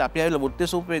කතාව කියන්නේ අපි ආවිල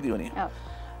වෘත්තීය සූපවේදියෝනේ.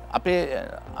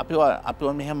 අපිව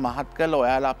මෙහෙම මහත් කරලා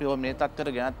ඔයාලා අපිව මේ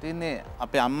තත්ත්වයට ගෙනත් තින්නේ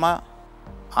අපේ අම්මා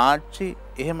ආච්චි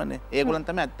එහෙමනේ. ඒගොල්ලන්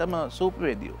තමයි ඇත්තම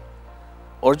සූපවේදියෝ.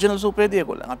 ඔරිජිනල් සූපවේදිය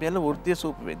ඒගොල්ලන්. අපි ඇල්ල වෘත්තීය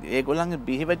සූපවේදිය. ඒගොල්ලන්ගේ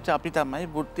බිහිවෙච්ච අපි තමයි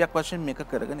වෘත්තියක් වශයෙන් මේක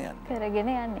කරගෙන යන්නේ.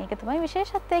 කරගෙන යන්නේ. ඒක තමයි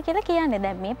විශේෂත්වය කියලා කියන්නේ.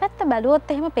 දැන් මේ පැත්ත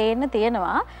බැලුවොත් එහෙම පේන්න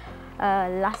තියෙනවා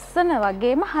ලස්සන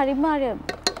වගේම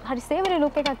හරි සේවරි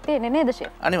ලුක් එකක් තියෙන්නේ නේද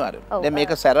ෂෙෆ්? අනිවාර්යයෙන්. දැන්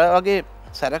මේක සැර වගේ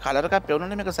සැර කලර් එකක්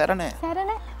පෙවුනනේ මේක සැර නෑ. සැර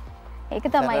නෑ. ඒක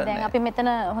තමයි දැන් අපි මෙතන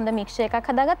හොඳ මික්ෂර් එකක්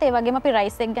හදාගත්තා. ඒ වගේම අපි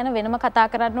රයිස් එක ගැන වෙනම කතා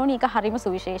කරන්න ඕනේ. ඒක හරිම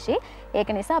සුවිශේෂී.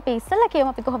 ඒක නිසා අපි ඉස්සෙල්ලා කියමු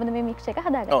අපි කොහොමද මේ මික්ෂර් එක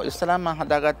හදාගත්තේ. ඔව් ඉස්සෙල්ලාම මම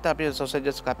හදාගත්තා. අපි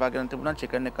සොසේජස් කපාගෙන තිබුණා,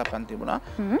 චිකන් එක කපන් තිබුණා.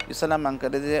 ඉස්සෙල්ලාම මම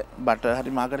කරේ බටර්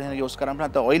හරි මාගරින් හරි යූස් කරන්න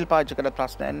නැත්නම් ඔයිල් පාවිච්චි කරලා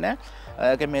ප්‍රශ්නයක් නැහැ.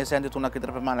 ඒක මේ සෑන්ඩි 3ක්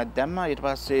විතර ප්‍රමාණයක් දැම්මා. ඊට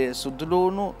පස්සේ සුදු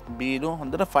ලුණු බීනු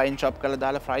හොඳට ෆයින් චොප් කරලා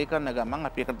දාලා ෆ්‍රයි කරන ගමන්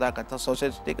අපි එකට දාගත්තා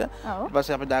සොසේජ් ටික. ඊට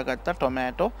පස්සේ අපි දාගත්තා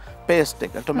ටොමැටෝ පේස්ට්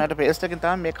එක. ටොමැටෝ පේස්ට් එකෙන්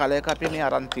තමයි මේ කලර් එක අපි මේ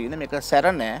අරන් තියෙන්නේ. මේක සැර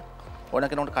නැහැ. ඕන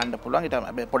කෙනෙකුට කන්න පුළුවන්. ඊට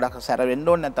හැබැයි පොඩක් සැර වෙන්න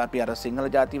ඕනේ නැත්නම් අපි අර සිංහල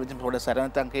ජාතිය විදිහට පොඩ සැර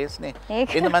නැත්නම් කේස්නේ.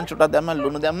 එන්න මම චුට්ටක් දැම්මා,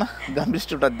 ලුණු දැම්මා, ගම්බිස්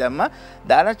චුට්ටක් දැම්මා.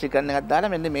 දාලා චිකන් එකක්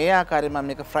දාලා මෙන්න මේ ආකාරයෙන් මම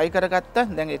මේක ෆ්‍රයි කරගත්තා.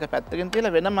 දැන් ඒක පැත්තකින්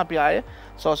තියලා වෙනම අපි ආයේ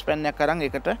සෝස් පෑන් එකක් අරන්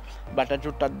ඒකට බටර්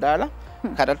චුට්ටක් දාලා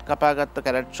කැරට් කපාගත්ත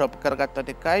කැරට් චොප් කරගත්ත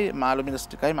ටිකයි මාළු මිරිස්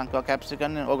ටිකයි මං කිව්වා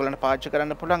කැප්සිකම් ඕගොල්ලන්ට පාවිච්චි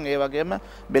කරන්න පුළුවන්. ඒ වගේම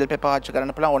බෙල් පෙපර් පාවිච්චි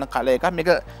කරන්න පුළුවන්. ඕන කලර් එකක්. මේක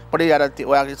පොඩි අර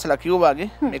ඔයාගේ ඉස්සලා කිව්වා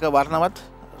වගේ මේක වර්ණවත්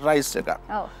රයිස් එකක්.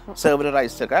 සර්වර්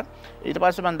රයිස් එකක්. ඊට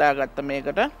පස්සේ මම දාගත්ත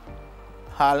මේකට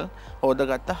හාල්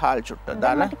හොදගත්ත හාල් චුට්ට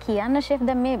දාලා. මට කියන්න ෂෙෆ්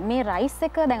දැන් මේ රයිස්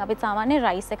එක දැන් අපි සාමාන්‍ය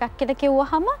රයිස් එකක් කියලා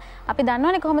කිව්වහම අපි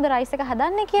දන්නවනේ කොහොමද රයිස් එක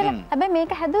හදන්නේ කියලා. හැබැයි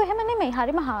මේක හැදුව එහෙම නෙමෙයි.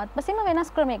 හරිම හාත්පසින්ම වෙනස්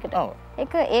ක්‍රමයකට.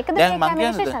 ඒකද මේක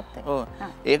විශේෂත්වය. ඔව්.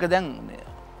 ඒක දැන්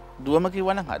දුවම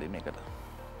කිව්වනම් හරි මේකට.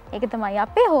 ඒක තමයි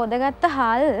අපේ හොදගත්ත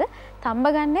හාල්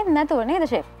තඹ ගන්නෙ නැතුව නේද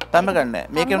ෂෙෆ්? තඹ ගන්නෑ.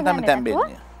 මේකෙම තමයි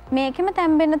තැම්බෙන්නේ. මේකෙම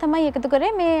තැම්බෙන්න තමයි එකතු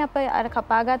කරේ මේ අප අර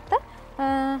කපාගත්ත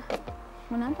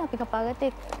මොනවද අපි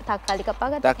කපාගත්තේ තක්කාලි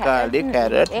කපාගත්ත තක්කාලි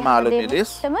කැරට් මාළු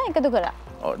මිරිස් තමයි එකතු කරා.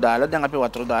 ඔව් දාලා දැන් අපි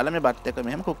වතුර දාලා මේ බත් එක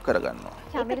මෙහෙම කුක් කරගන්නවා.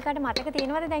 ශාමිල්කට මතක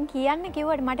තියෙනවද දැන් කියන්න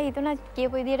කිව්වට මට හිතුණා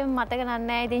කියපු විදිහට මතක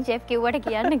නෑ. ඉතින් ෂෙෆ් කිව්වට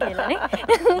කියන්න කියලා නේ.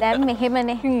 දැන්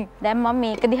මෙහෙමනේ. දැන් මම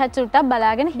මේක දිහා චුට්ටක්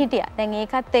බලාගෙන හිටියා. දැන්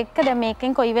ඒකත් එක්ක දැන්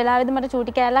මේකෙන් කොයි වෙලාවෙද මට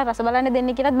චූටි කෑල්ලක් රස බලන්න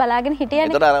දෙන්නේ කියලාත් බලාගෙන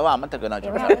හිටියානේ. ඒතර අරව අමතක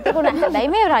වෙනවා.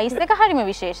 දැන් මේ රයිස් එක හරිම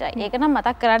විශේෂයි. ඒක නම්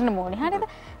මතක් කරන්න ඕනේ. හරිද?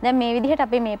 දැන් මේ විදිහට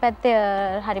අපි මේ පැත්තේ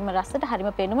හරිම රසට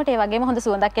හරිම පෙනුමට ඒ වගේම හොඳ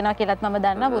සුවඳක් එනවා කියලාත් මම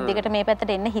දන්නවා. බුද්ධිකට මේ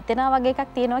පැත්තට එන්න හිතෙනවා වගේ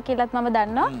එකක් තියෙනවා කියලාත් මම දන්නවා.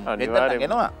 අනිවාර්යයෙන්ම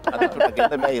එනවා. අද චුට්ටක්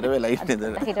එන්න බෑ ඉර වෙලා ඉන්නේ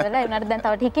දැන්. හිට වෙලා උනාට දැන්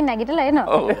තව ටිකකින් නැගිටලා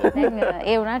එනවා. දැන්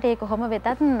ඒ උනාට ඒ කොහොම වෙතත්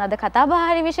අද කතා බහ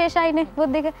හරි විශේෂයිනේ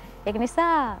බුද්ධික. ඒක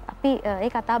නිසා අපි ඒ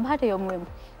කතා බහට යමු වෙමු.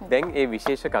 දැන් ඒ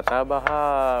විශේෂ කතා බහ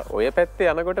ඔය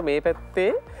පැත්තේ යනකොට මේ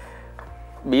පැත්තේ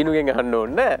බීනුගෙන් අහන්න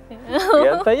ඕනේ.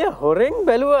 ප්‍රියන්තය හොරෙන්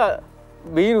බැලුවා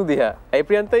බීනු දිහා. ඇයි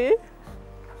ප්‍රියන්තයේ?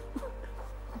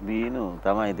 බීනු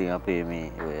තමයි ඉතින් අපේ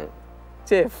මේ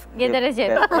චෙෆ් ගෙදර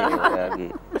චෙෆ්.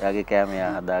 එයාගේ කෑම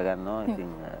එයා හදා ගන්නවා.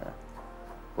 ඉතින්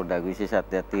පොඩ්ඩක්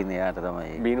විශේෂත්වයක් තියෙන එයාට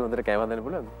තමයි. බීනු හොඳට කෑම හදන්න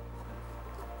පුළුවන්ද?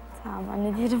 සාමාන්‍ය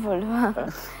විදිහට පුළුවන්.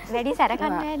 වැඩි සැර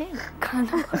කන්නේ නැහැ නේද?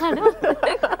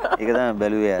 ඒක තමයි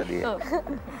බැලුවේ ආදී.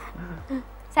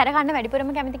 සැර කන්න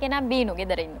වැඩිපුරම කැමති කෙනා බීනු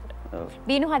ගෙදර ඉන්නකොට.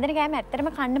 බීනු හදන කෑම ඇත්තටම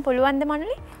කන්න පුළුවන්ද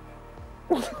මනුලි?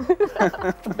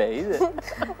 බැයිද?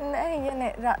 නෑ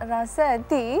කියන්නේ රස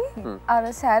ඇති අර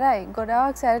සැරයි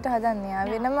ගොඩාක් සැරට හදන්නේ. ආ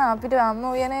වෙනම අපිට අම්ම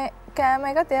උයන කෑම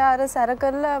එකත් එයා අර සැර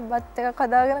කරලා බත් එකක්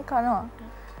හදාගෙන කනවා.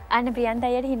 අන්න ප්‍රියන්ත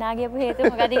අයියට hina ගියපු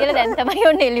හේතුව මොකද කියලා දැන් තමයි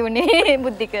ඔන්න එළියුනේ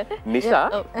බුද්ධික. නිෂා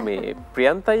මේ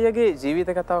ප්‍රියන්ත අයියගේ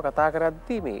ජීවිත කතාව කතා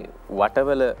කරද්දී මේ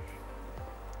වටවල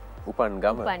උපන්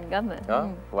ගම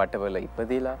වටවල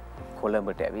ඉපදිලා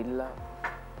කොළඹට ඇවිල්ලා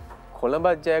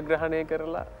කොළඹත් ජයග්‍රහණය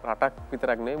කරලා රටක්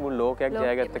විතරක් නෙවෙයි මුළු ලෝකයක්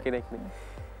ජයගත්ත කෙනෙක්නේ.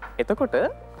 එතකොට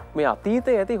මේ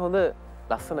අතීතයේ ඇති හොඳ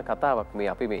ලස්සන කතාවක්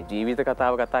මේ අපි මේ ජීවිත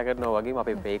කතාව කතා කරනවා වගේම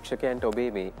අපේ ප්‍රේක්ෂකයන්ට ඔබේ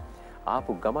මේ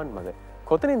ආපු ගමන් මඟ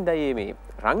කොතනින්දයි මේ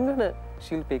රංගන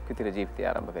ශිල්පියෙක් විදිහට ජීවිතය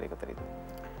ආරම්භ කරේ කොතනින්ද?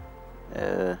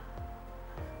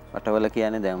 වටවල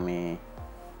කියන්නේ දැන් මේ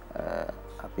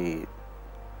අපි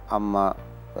අම්මා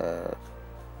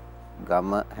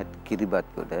ගම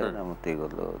කිරිබත්ගොඩ. නමුත්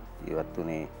ඒගොල්ලෝ ජීවත්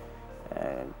වුණේ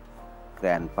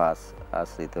ග්‍රෑන්ඩ් පාස්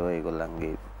ආශ්‍රිතව.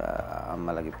 ඒගොල්ලන්ගේ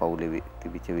අම්මලගේ පවුලේ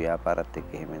තිබිච්ච ව්‍යාපාරත්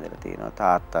එක්ක එහෙම ඉඳලා තියෙනවා.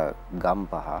 තාත්තා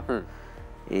ගම්පහ.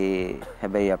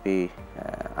 හැබැයි අපි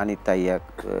අනිත් අයියා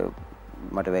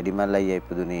මට වැඩිමල් අයියා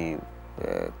ඉපදුනේ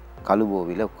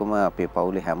කළුබෝවිල. ඔක්කොම අපේ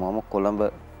පවුලේ හැමෝම කොළඹ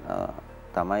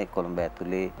තමයි. කොළඹ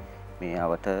ඇතුලේ මේ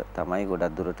අවට තමයි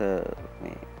ගොඩක් දුරට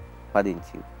මේ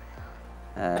පදිංචි.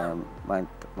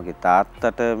 මගේ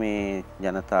තාත්තට මේ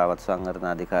ජනතාවත් සංවර්ධන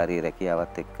අධිකාරී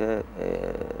රැකියාවත් එක්ක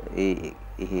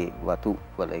එහි වතු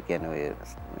වල කියන්නේ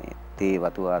මේ තේ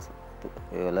වතු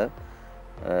වල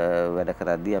වැඩ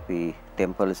කරද්දී අපි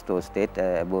ටෙම්පල් ස්ටෝර් ස්ටේට්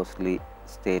ඇබෝස්ලි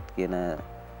ස්ටේට් කියන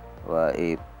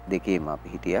ඒ දෙකේම අපි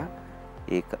හිටියා.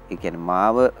 ඒ කියන්නේ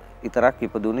මාව විතරක්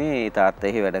ඉපදුනේ තාත්තා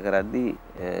එහි වැඩ කරද්දී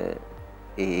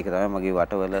ඒක තමයි මගේ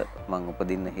වටවල මං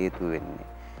උපදින්න හේතුව වෙන්නේ.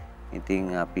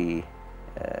 ඉතින් අපි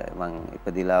මං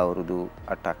ඉපදිලා අවුරුදු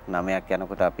 8ක් 9ක්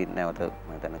යනකොට අපි නැවත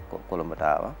මම හිතන්නේ කොළඹට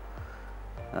ආවා.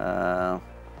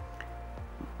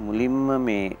 මුලින්ම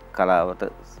මේ කලාවට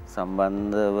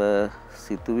සම්බන්ධව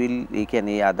සිතුවිලි ඒ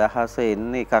කියන්නේ අදහස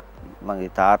එන්නේ එකක්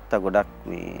මගේ තාත්තා ගොඩක්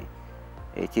මේ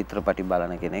ඒ චිත්‍රපටි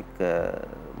බලන කෙනෙක්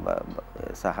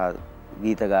සහ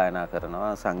ගීත ගායනා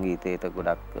කරනවා. සංගීතයට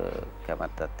ගොඩක්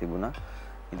කැමැත්තක් තිබුණා.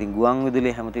 ඉතින් ගුවන්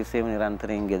විදුලිය හැමතිස්සෙම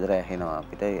නිරන්තරයෙන් ගෙදර ඇහෙනවා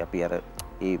අපිට. අපි අර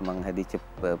ඒ මං හැදිච්ච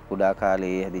පුඩා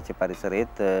කාලේ හැදිච්ච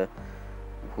පරිසරයේත්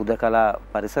හුදකලා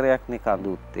පරිසරයක්නේ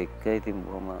කඳුත් එක්ක. ඉතින්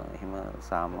බොහොම එහෙම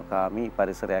සාමකාමී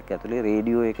පරිසරයක් ඇතුලේ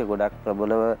රේඩියෝ එක ගොඩක්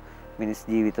ප්‍රබලව මිනිස්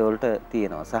ජීවිතවලට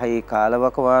තියෙනවා. සහ ඒ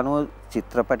කාලවකවානුව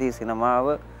චිත්‍රපටි සිනමාව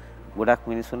ගොඩක්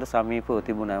මිනිස්සුන්ට සමීපව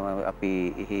තිබුණා. අපි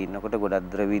එහි ඉන්නකොට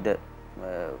ගොඩක් ද්‍රවිඩ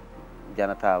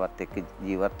ජනතාවත් එක්ක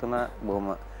ජීවත් වුණා.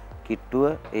 බොහොම කිට්ටුව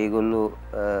ඒගොල්ලෝ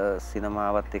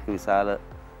සිනමාවත් එක්ක විශාල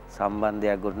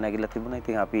සම්බන්ධයක් ගොඩනැගිලා තිබුණා.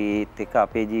 ඉතින් අපි ඒත් එක්ක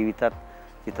අපේ ජීවිතත්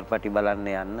චිත්‍රපටි බලන්න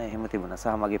යන්න එහෙම තිබුණා.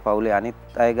 සහ මගේ පවුලේ අනිත්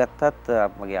අය ගත්තත්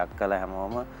මගේ අක්කලා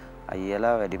හැමෝම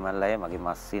අයියලා වැඩිමල් අය මගේ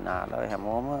මස්සි නාලා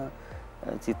හැමෝම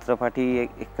චිත්‍රපටි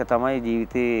එක්ක තමයි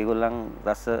ජීවිතේ ඒගොල්ලන්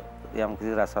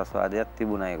යම්කිසි රසාස්වාදයක්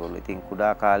තිබුණා ඒගොල්ලෝ. ඉතින්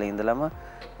කුඩා කාලේ ඉඳලම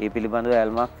ඒ පිළිබඳව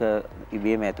ඇල්මක්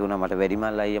ඉබේම ඇති වුණා. මට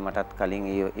වැඩිමල් අයියා මටත් කලින්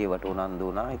ඒවට උනන්දු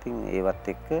වුණා. ඉතින් ඒවත්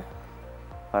එක්ක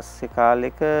පස්සේ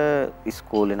කාලෙක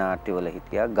ඉස්කෝලේ නාට්‍යවල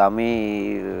හිටියා. ගමේ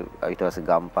ඊට පස්සේ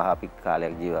ගම්පහ අපි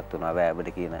කාලයක් ජීවත් වුණා වෑබඩ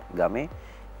කියන ගමේ.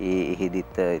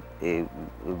 එහිදිත්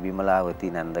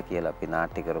විමලාවති නැන්ද කියලා අපි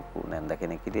නාට්‍ය කරපු නැන්ද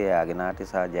කෙනෙක් හිටියා. එයාගේ නාට්‍ය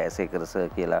සහ ජයසේකර සර්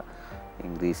කියලා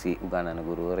ඉංග්‍රීසි උගන්වන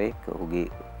ගුරුවරයෙක්.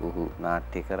 ඔහු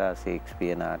නාට්‍ය කරා.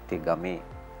 ෂේක්ස්පියර් නාට්‍ය ගමේ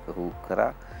ඔහු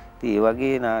කරා. ඉතින් ඒ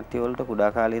වගේ නාට්‍ය වලට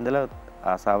කුඩා කාලේ ඉඳලා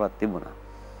ආසාවක් තිබුණා.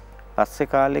 පස්සේ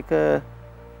කාලෙක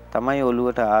තමයි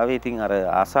ඔළුවට ආවේ. ඉතින් අර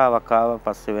ආසාවක් ආව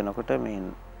පස්සේ වෙනකොට මේ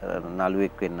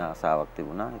නළුවෙක් වෙන්න ආසාවක්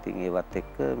තිබුණා. ඉතින් ඒවත්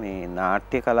එක්ක මේ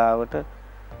නාට්‍ය කලාවට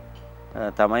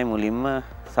තමයි මුලින්ම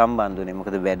සම්බන්ධ වුණේ.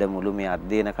 මොකද වැඩමුළු මේ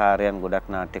අධ්‍යයන කාර්යයන් ගොඩක්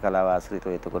නාට්‍ය කලාව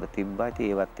ආශ්‍රිතව එතකොට තිබ්බා. ඉතින්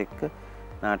ඒවත් එක්ක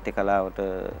නාට්‍ය කලාවට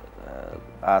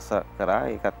ආස කරා.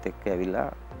 ඒකත් එක්ක ඇවිල්ලා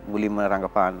මුලින්ම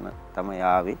රංගපාන්න තමයි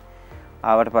ආවේ.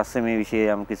 ආවට පස්සේ මේ විෂය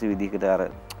යම් කිසි විදිහකට අර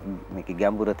මේක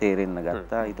ගැඹුර තේරෙන්න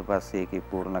ගත්තා. ඊට පස්සේ ඒකේ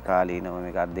පූර්ණ කාලීනව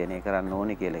මේක අධ්‍යයනය කරන්න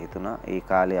ඕනේ කියලා හිතුණා. ඒ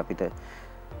කාලේ අපිට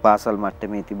පාසල්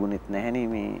මට්ටමේ තිබුණෙත් නැහැනේ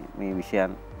මේ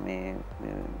විෂයන් මේ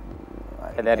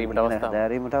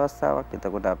හැදෑරීමට අවස්ථාවක්.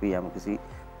 එතකොට අපි යම් කිසි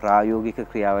ප්‍රායෝගික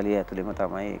ක්‍රියාවලිය ඇතුළෙම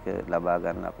තමයි ඒක ලබා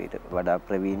ගන්න. අපිට වඩා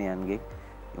ප්‍රවීණයන්ගේ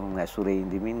උන් ඇසුරේ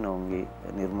ඉඳමින් ඔවුන්ගේ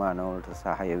නිර්මාණ වලට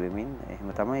සහාය වෙමින්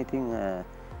එහෙම තමයි ඉතින්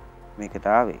මේකට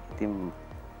ආවේ. ඉතින්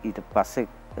ඊට පස්සේ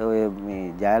ඔය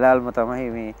මේ ජයලාල්ම තමයි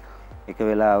මේ එක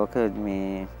වෙලාවක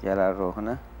මේ ජයලාල්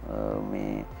රෝහණ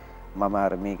මේ මම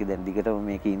අර මේක දැන් දිගටම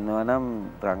මේක ඉන්නවා නම්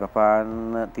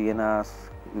රංගපාන්න තියෙන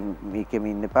මේකෙම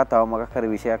ඉන්න එපා තව මොකක් හරි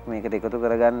විෂයක් මේකට එකතු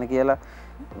කරගන්න කියලා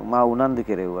මා උනන්දු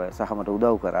කෙරෙව්වා සහ මට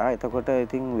උදව් කරා. එතකොට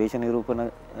ඉතින් වේශ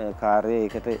නිරූපණ කාර්යය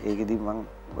ඒකෙදි මම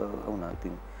වුණා.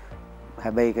 ඉතින්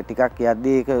හැබැයි ඒක ටිකක්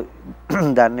යද්දී ඒක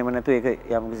දන්නේම නැතුව ඒක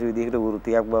යම් කිසි විදිහකට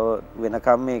වෘත්තියක් බව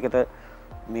වෙනකම් මේකට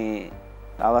මේ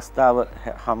අවස්ථාව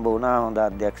හම්බ වුණා. හොඳ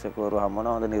අධ්‍යක්ෂකවරු හම්බ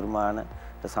වුණා. හොඳ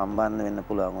නිර්මාණයට සම්බන්ධ වෙන්න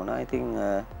පුළුවන් වුණා. ඉතින්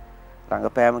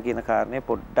රංගපෑම කියන කාරණේ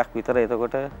පොඩ්ඩක් විතර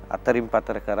එතකොට අතරින්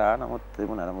පතර කරා. නමුත්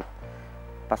තිබුණා. නමුත්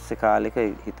පස්සේ කාලෙක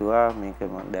හිතුවා මේක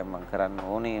දැන් මම කරන්න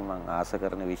ඕනේ මම ආස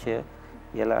කරන විෂය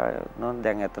කියලා නෝන්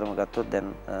දැන් අතරම ගත්තොත් දැන්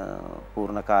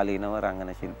පූර්ණ කාලීනව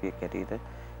රංගන ශිල්පියෙක් හැටියට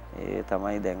ඒ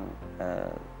තමයි දැන්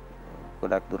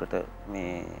ගොඩක් දුරට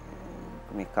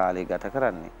මේ කාලය ගත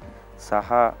කරන්නේ.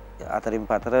 සහ අතරින්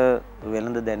පතර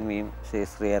වෙළඳ දැන්වීම්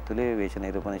ශාස්ත්‍රය ඇතුලේ වේශ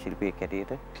නිරූපණ ශිල්පියෙක්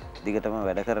හැටියට දිගටම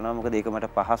වැඩ කරනවා. මොකද ඒක මට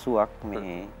පහසුවක්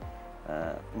මේ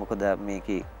මොකද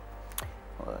මේකේ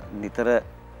නිතර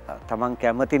තමන්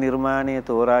කැමති නිර්මාණය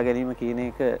තෝරා ගැනීම කියන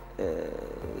එක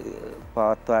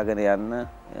පවත්වාගෙන යන්න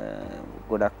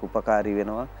ගොඩක් උපකාරී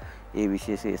වෙනවා. ඒ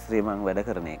විශේෂ ශාස්ත්‍රයේ මම වැඩ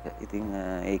කරන එක. ඉතින්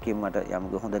ඒකෙන් මට යම්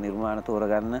හොඳ නිර්මාණ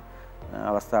තෝරගන්න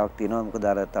අවස්ථාවක් තියෙනවා. මොකද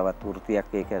අර තවත්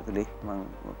වෘත්තියක් ඒක ඇතුලේ මම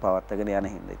පවත්වාගෙන යන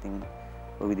හින්දා. ඉතින්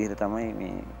ඔය විදිහට තමයි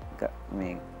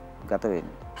මේ ගත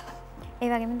වෙන්නේ. ඒ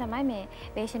වගේම තමයි මේ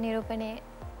වේශ නිරූපණයේ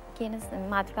කියන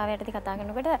මාතෘකාව යටතේ කතා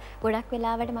කරනකොට ගොඩක්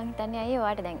වෙලාවට මම හිතන්නේ අයියේ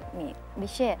ඔයාලට දැන් මේ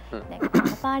විෂය දැන්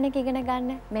අපාණක ඉගෙන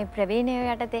ගන්න මේ ප්‍රවීණය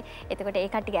යටතේ එතකොට ඒ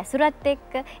කට්ටිය ඇසුරත්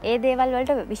එක්ක ඒ දේවල්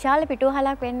වලට විශාල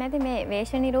පිටුවහලක් වෙන්නේ නැති මේ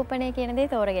වේශ නිරූපණය කියන දේ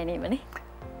තෝර ගැනීමනේ.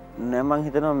 නෑ මම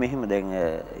හිතනවා මෙහෙම දැන්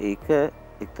ඒක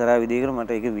එක්තරා විදිහකට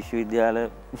මට ඒක විශ්වවිද්‍යාල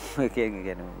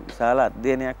කියන්නේ විශාල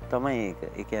අධ්‍යයනයක් තමයි ඒක.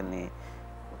 ඒ කියන්නේ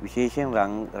විශේෂයෙන්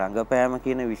රංගපෑම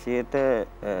කියන විෂයට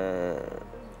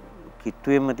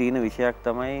කිට්ටුවෙන්ම තියෙන විෂයක්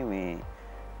තමයි මේ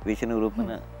වේශ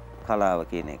නිරූපණ කලාව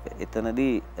කියන එක.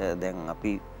 එතනදී දැන්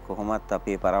අපි කොහොමත්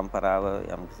අපේ પરම්පරාව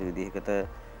යම්කිසි විදිහකට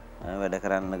වැඩ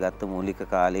කරන්න ගත්ත මූලික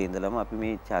කාලේ ඉඳලම අපි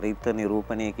මේ චරිත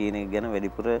නිරූපණය කියන එක ගැන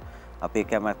වැඩිපුර අපේ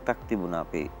කැමැත්තක් තිබුණා.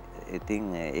 අපේ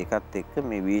ඉතින් ඒකත් එක්ක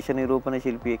මේ වේශ නිරූපණ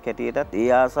ශිල්පියෙක් හැටියටත් ඒ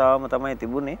ආසාවම තමයි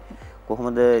තිබුණේ.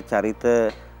 කොහොමද චරිත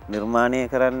නිර්මාණය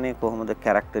කරන්නේ, කොහොමද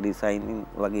කැරක්ටර් ඩිසයිනින්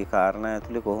වගේ කාරණා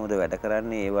ඇතුලේ කොහොමද වැඩ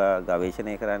කරන්නේ, ඒවා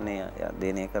ගවේෂණය කරන්නේ,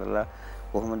 අධ්‍යයනය කරලා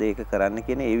කොහොමද ඒක කරන්නේ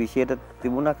කියන ඒ විෂයට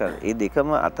තිබුණා කර. ඒ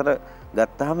දෙකම අතර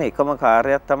ගත්තාම එකම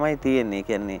කාර්යයක් තමයි තියෙන්නේ. ඒ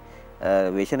කියන්නේ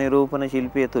වේශ නිරූපණ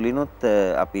ශිල්පිය තුලිනුත්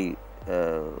අපි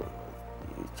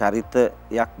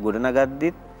චරිතයක්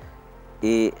ගොඩනගද්දිත්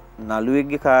ඒ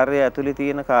නළුවෙක්ගේ කාර්යය ඇතුලේ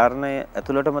තියෙන කාරණය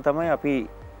ඇතුළටම තමයි අපි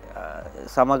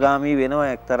සමගාමී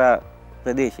වෙනවා එක්තරා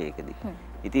ප්‍රදේශයකදී.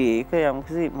 ඉතින් ඒක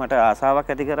යම්කිසි මට ආසාවක්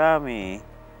ඇති කරා මේ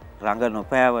රංග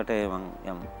නොපෑවට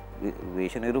යම්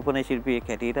වේශ නිරූපණ ශිල්පියෙක්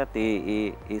හැටියටත්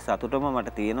ඒ සතුටම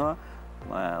මට තියෙනවා.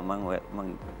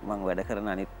 මම වැඩ කරන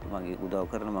අනිත් මගේ උදව්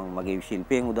කරන මගේ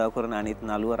ශිල්පයෙන් උදව් කරන අනිත්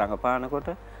නළුව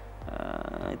රඟපානකොට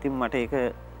ඉතින් මට ඒක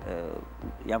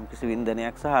යම් කිසි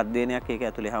වින්දනයක් සහ අධ්‍යයනයක් ඒක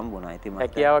ඇතුලේ හම්බුණා. ඉතින්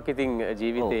හැකියාවක් ඉතින්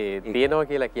ජීවිතේ තියෙනවා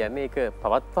කියලා කියන්නේ ඒක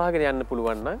පවත්වාගෙන යන්න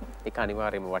පුළුවන් නම් ඒක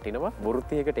අනිවාර්යයෙන්ම වටිනවා.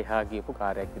 වෘත්තියකට එහා ගියපු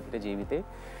කාර්යයක් විදිහට ජීවිතේ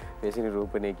වේශ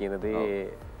නිරූපණය කියන දේ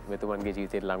මෙතුමන්ගේ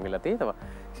ජීවිතේට ලං වෙලා තියෙනවා.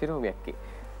 ශිරෝමියක්කේ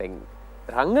දැන්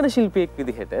රංගන ශිල්පියෙක්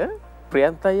විදිහට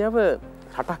ප්‍රියන්තයව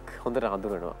රටක් හොඳට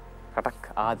හඳුනනවා. රටක්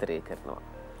ආදරය කරනවා.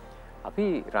 අපි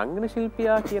රංගන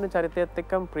ශිල්පියා කියන චරිතයත්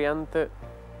එක්කම ප්‍රියන්ත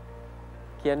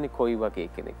කියන්නේ කොයි වගේ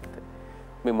කෙනෙක්ද?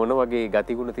 මේ මොන වගේ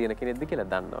ගතිගුණ තියෙන කෙනෙක්ද කියලා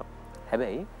දන්නවා.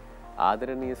 හැබැයි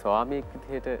ආදරණීය ස්වාමියෙක්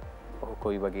විදිහට ඔහු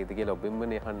කොයි වගේද කියලා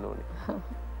ඔබෙන්මනේ අහන්න ඕනේ.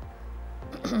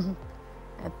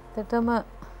 ඇත්තටම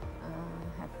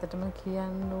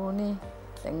කියන්න ඕනේ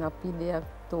දැන් අපි දෙයක්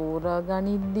තෝරා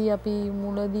ගනිද්දී අපි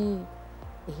මුලදී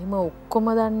එහෙම ඔක්කොම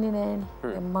දන්නේ නැහැනේ.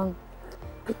 දැන් මං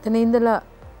එතන ඉඳලා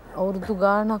අවුරුදු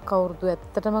ගාණක් අවුරුදු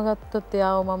ඇත්තටම ගත්තොත්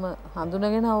එයාව මම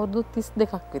හඳුනගෙන අවුරුදු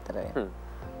 32ක් විතර වෙනවා.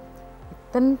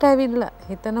 එතනට ඇවිල්ලා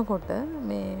හිතනකොට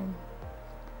මේ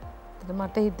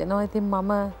මට හිතෙනවා ඉතින්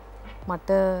මට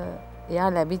එයා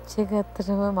ලැබිච්ච එක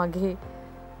ඇත්තටම මගේ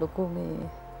ලොකු මේ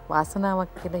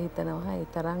වාසනාවක් කියලා හිතනවා. ඒ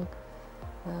තරම්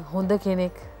හොඳ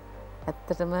කෙනෙක්,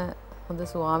 ඇත්තටම හොඳ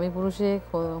ස්වාමි පුරුෂයෙක්,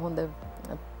 හොඳ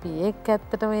පියෙක්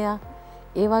ඇත්තටම එයා.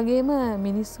 ඒ වගේම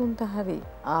මිනිස්සුන්ට හරි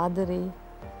ආදරේ.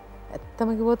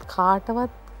 ඇත්තම කිව්වොත්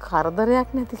කාටවත්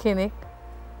කරදරයක් නැති කෙනෙක්.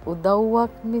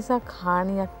 උදව්වක් මිසක්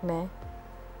හානියක් නැහැ.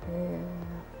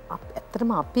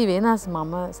 ඇත්තටම අපි වෙනස්.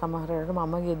 මම සමහර වෙලාවට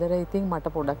මම ගෙදර ඉතින් මට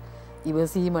පොඩක්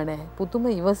ඉවසීම නැහැ. පුදුම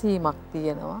ඉවසීමක්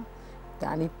තියෙනවා.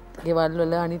 අනිත් ගෙවල්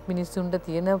වල අනිත් මිනිස්සුන්ට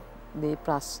තියෙන දේ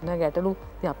ප්‍රශ්න ගැටලු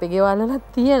අපේ ගෙවල්වලත්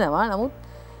තියෙනවා. නමුත්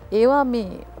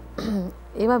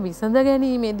ඒවා විසඳ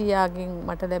ගැනීමේදී යාගෙන්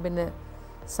මට ලැබෙන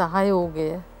සහයෝගය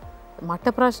මට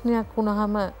ප්‍රශ්නයක්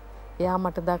වුණාම එයා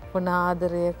මට දක්වන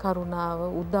ආදරය, කරුණාව,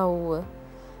 උදව්ව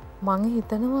මං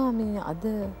හිතනවා මේ අද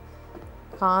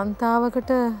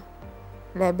කාන්තාවකට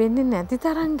ලැබෙන්නේ නැති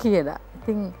තරම් කියලා.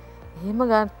 ඉතින් එහෙම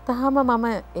ගත්තාම මම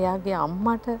එයාගේ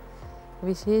අම්මට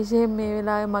විශේෂයෙන් මේ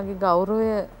වෙලාවේ මගේ ගෞරවය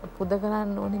පුද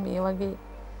කරන්න ඕනේ. මේ වගේ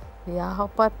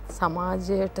යහපත්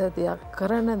සමාජයට දෙයක්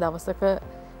කරන දවසක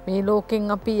මේ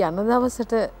ලෝකෙන් අපි යන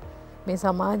දවසට මේ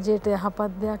සමාජයට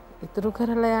යහපත් දෙයක් ඉතුරු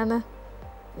කරලා යන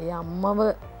ඒ අම්මව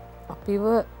අපිව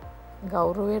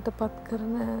ගෞරවයට පත්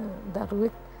කරන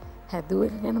දරුවෙක්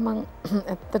හැදුවෙක් ගැන මං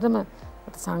ඇත්තටම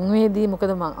සංවේදී.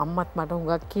 මොකද මං අම්මත් මට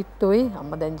හුඟක් කිට්ටුයි.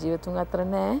 අම්මා දැන් ජීවිතුන් අතර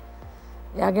නෑ.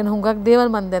 එයා ගැන හුඟක් දේවල්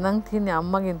මං දැනන් තියන්නේ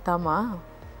අම්මගෙන් තමා.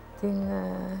 ඉතින්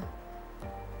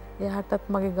එයාටත්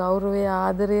මගේ ගෞරවය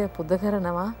ආදරය පුද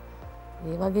කරනවා.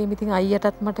 ඒ වගේම ඉතින්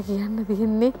අයියටත් මට කියන්න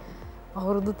තියෙන්නේ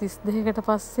අවුරුදු 32කට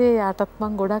පස්සේ යාටත්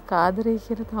මං ගොඩක් ආදරේ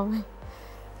කියලා තමයි.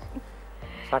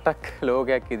 රටක්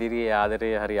ලෝකයක් ඉදිරියේ ආදරය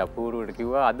හරි අපූර්වට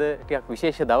කිව්වා. අද ටිකක්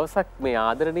විශේෂ දවසක් මේ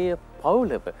ආදරණීය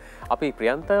පවුලක. අපි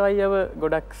ප්‍රියන්ත අයියව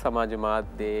ගොඩක් සමාජ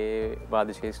මාධ්‍යයේ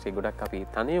වාද ශාස්ත්‍රයේ ගොඩක් අපි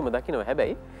තනියම දකිනවා.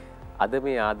 හැබැයි අද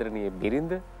මේ ආදරණීය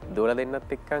බිරිඳ දෝලා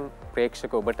දෙන්නත් එක්කන්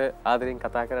ප්‍රේක්ෂක ඔබට ආදරෙන්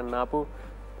කතා කරන්න ආපු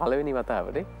පළවෙනි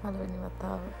වතාවනේ. පළවෙනි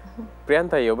වතාව.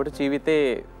 ප්‍රියන්ත අයිය ඔබට ජීවිතේ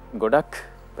ගොඩක්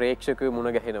ප්‍රේක්ෂකයෝ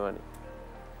මුණ ගැහෙනවනේ.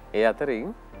 ඒ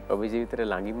අතරින් ඔබ ජීවිතේ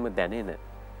ළඟින්ම දැනෙන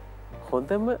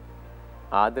හොඳම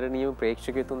ආදරණීය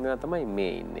ප්‍රේක්ෂකයෝ තුන්දෙනා තමයි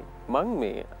මේ ඉන්නේ. මං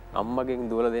මේ අම්මගෙන්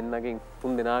දුවලා දෙන්නගෙන්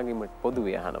තුන්දෙනාගෙම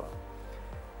පොදුවේ අහනවා.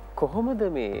 කොහොමද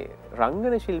මේ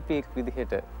රංගන ශිල්පියෙක්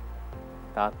විදිහට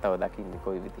තාත්තව දකින්නේ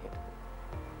කොයි විදිහට?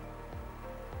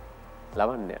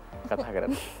 ලවන්‍ය කතා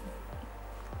කරන්න.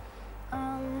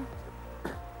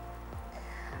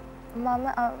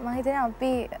 මම හිතන්නේ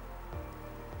අපි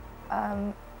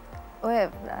ඔය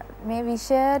මේ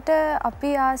විෂයට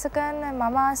අපි ආස කරන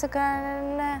මම ආස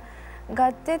කරන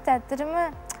ගත්තෙත් ඇත්තටම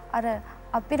අර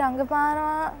අපි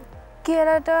රංගපානවා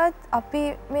කියලාටවත් අපි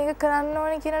මේක කරන්න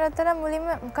ඕනේ කියලාට වඩා මුලින්ම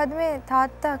මොකද මේ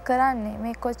තාත්තා කරන්නේ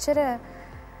මේ කොච්චර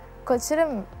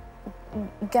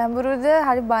ගැඹුරුද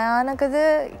හරි භයානකද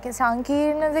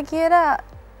සංකීර්ණද කියලා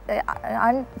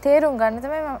තේරුම් ගන්න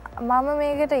තමයි මම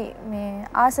මේකට මේ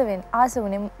ආස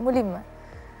වුණේ මුලින්ම.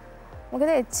 මොකද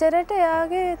එච්චරට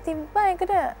එයාගේ තිබ්බ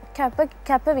එකට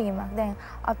කැපවීමක්. දැන්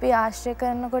අපි ආශ්‍රය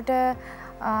කරනකොට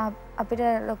අපිට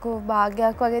ලොකු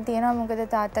භාගයක් වගේ තියෙනවා. මොකද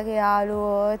තාත්තගේ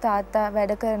යාළුවෝ තාත්තා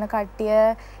වැඩ කරන කට්ටිය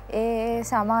ඒ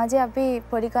සමාජයේ අපි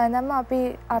පොඩි කාලෙන්ම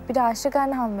අපිට ආශ්‍රය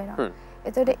කරන්න හම්බ වෙනවා.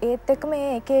 එතකොට ඒත් එක්ක මේ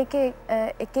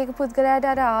එක පුද්ගලයාට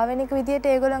අර ආවෙනික විදියට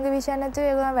ඒගොල්ලන්ගේ විෂය නැතුව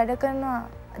ඒගොල්ලන් වැඩ කරනවා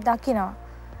දකිනවා.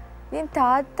 ඉතින්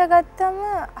තාත්තා ගත්තම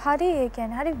හරි ඒ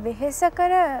කියන්නේ හරි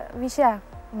වෙහෙසකර විෂයක්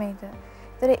මේක.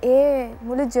 ඒතර ඒ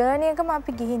මුළු ජර්නි එකම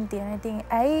අපි ගිහින් තියෙනවා. ඉතින්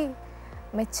ඇයි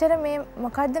මෙච්චර මේ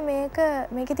මොකද්ද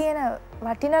මේකේ තියෙන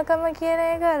වටිනකම කියන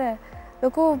එක අර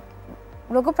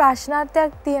ලොකු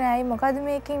ප්‍රශ්නාර්ථයක් තියෙන. ඇයි මොකද්ද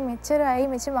මේකෙන් මෙච්චර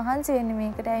මහන්සි වෙන්නේ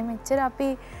මේකට? ඇයි මෙච්චර අපි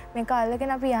මේක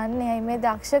අල්ලගෙන අපි යන්නේ? ඇයි මේ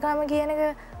දක්ෂකම කියන එක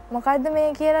මොකද්ද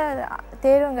මේ කියලා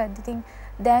තේරුම් ගන්න. ඉතින්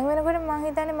දැන් වෙනකොට මම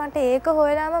හිතන්නේ මට ඒක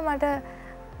හොයලාම මට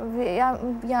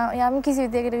යම් කිසි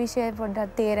විදිහකට විෂය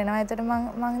පොඩ්ඩක් තේරෙනවා. ඒතර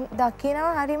මම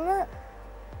දකිනවා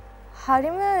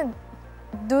හරිම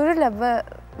දුර්ලභ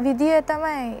විදිය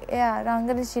තමයි එයා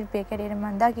රංගන ශිල්පියෙක් හැටියට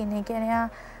මම දකින්නේ. කියන්නේ එයා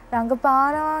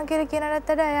රංගපානවා කියලා කියනකට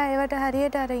වඩා එයා ඒවට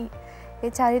හරියට අර ඒ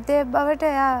චරිතයේ බවට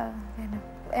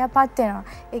එයාපත් වෙනවා.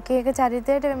 එක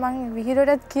චරිතයට මම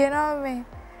විහිළුවටත් කියනවා මේ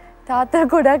තාත්තා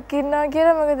ගොඩක් ඉන්නවා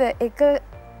කියලා. මොකද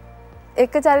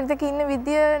එක චරිතක ඉන්න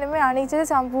විදිය නෙමෙයි අනිත්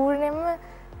සම්පූර්ණයෙන්ම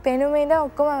පෙනුමේ ඉඳන්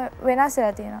ඔක්කොම වෙනස්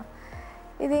වෙලා තියෙනවා.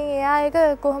 ඉතින් එයා ඒක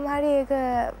කොහොම හරි ඒක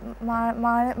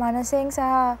මානසයෙන් සහ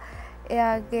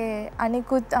එයාගේ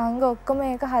අනිකුත් අංග ඔක්කොම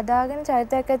ඒක හදාගෙන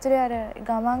චරිතයක් ඇතුලේ අර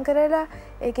ගමන් කරලා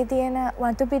ඒකේ තියෙන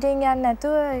වතු පිටින් යන්නේ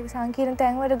නැතුව සංකීර්ණ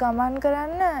තැන්වල ගමන්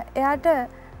කරන්න එයාට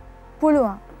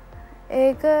පුළුවන්.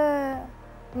 ඒක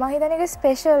මම හිතන්නේ ඒක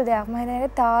ස්පෙෂල් දෙයක්. මම හිතන්නේ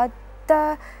ඒක තාත්තා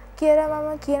කියලා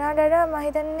මම කියනකට වඩා මම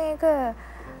හිතන්නේ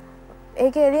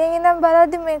ඒක එළියෙන් ඉඳන්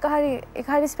බලද්දි මේක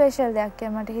හරි ස්පෙෂල් දෙයක්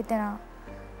කියලා මට හිතෙනවා.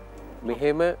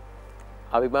 මෙහෙම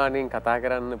අභිමානයෙන් කතා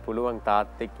කරන්න පුළුවන්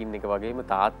තාත්තෙක් ඉන්න එක වගේම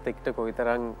තාත්තෙක්ට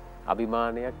කොයිතරම්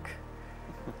අභිමානයක්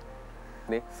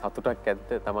නේ සතුටක් ඇද්ද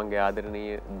තමන්ගේ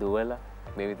ආදරණීය දුවලා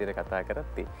මේ විදිහට කතා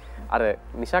කරද්දී. අර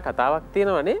නිෂා කතාවක්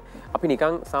තියෙනවනේ අපි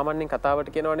නිකන් සාමාන්‍යයෙන්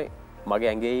කතාවට කියනවනේ මගේ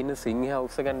ඇඟේ ඉන්න සිංහයා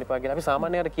උස්ස ගන්න එපා කියලා. අපි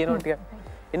සාමාන්‍යයෙන් අර කියනවා ටිකක්.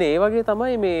 ඉතින් ඒ වගේ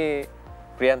තමයි මේ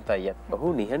ප්‍රියන්ත අයියත්.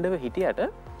 ඔහු නිහඬව හිටියට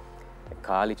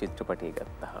කාලි චිත්‍රපටය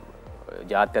ගත්තාම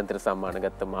ජාත්‍යන්තර සම්මාන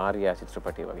ගත්ත මාර්යා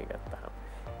චිත්‍රපටය වගේ ගත්තහම.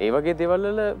 ඒ වගේ දේවල්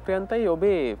වල ප්‍රියන්තයි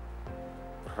ඔබේ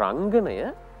රංගනය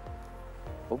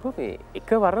ඔබ මේ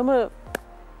එකවරම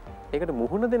ඒකට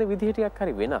මුහුණ දෙන විදිහ ටිකක්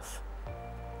හරි වෙනස්.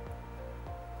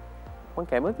 මම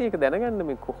කැමති ඒක දැනගන්න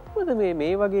මේ කොහොමද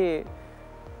මේ වගේ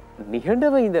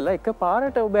නිහඬව ඉඳලා එක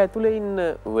පාරට ඔබ ඇතුලේ ඉන්න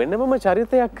වෙනමම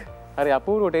චරිතයක් හරි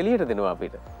අපූර්වට එළියට දෙනවා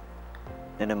අපිට.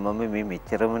 එන මම මේ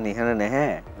මෙච්චරම නිහඬ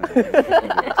නැහැ.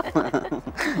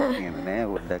 නෑ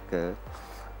පොඩ්ඩක්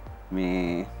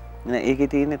මේ නෑ ඒකේ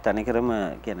තියෙන තනිකරම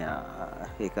කියන්නේ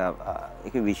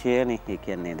ඒක විෂයනේ. ඒ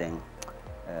කියන්නේ දැන්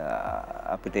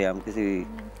අපිට යම්කිසි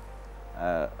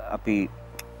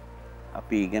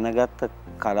අපි ඉගෙන ගත්ත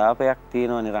කලාපයක්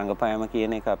තියෙනවනේ රංගපෑම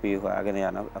කියන එක අපි හොයාගෙන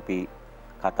යන අපි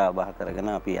කතා බහ කරගෙන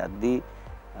අපි යද්දී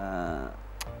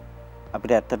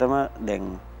අපිට ඇත්තටම දැන්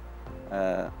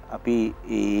අපි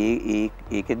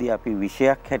ඒකෙදී අපි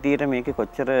විෂයක් හැටියට මේකේ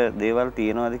කොච්චර දේවල්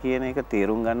තියෙනවද කියන එක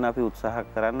තේරුම් ගන්න අපි උත්සාහ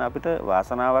කරන්න අපිට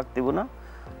වාසනාවක් තිබුණා.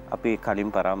 අපි කලින්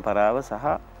පරම්පරාව සහ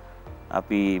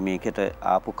අපි මේකට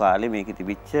ආපු කාලේ මේකේ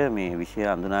තිබිච්ච මේ විෂය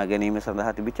හඳුනා ගැනීම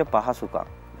සඳහා තිබිච්ච පහසුකම්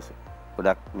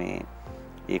ගොඩක් මේ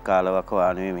ඒ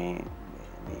කාලවකවානුවේ මේ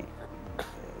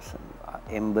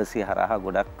එම්බසි හරහා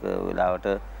ගොඩක් වෙලාවට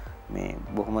මේ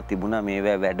බොහොම තිබුණා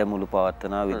මේවා වැඩමුළු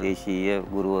පවත්වනවා විදේශීය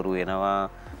ගුරුවරු එනවා.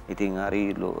 ඉතින් හරි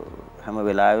හැම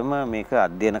වෙලාවෙම මේක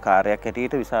අධ්‍යයන කාර්යයක්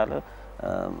හැටියට විශාල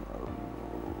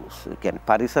කියන්නේ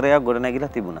පරිසරයක්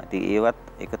ගොඩනැගිලා තිබුණා. ඉතින් ඒවත්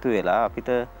එකතු වෙලා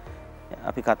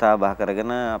අපි කතා බහ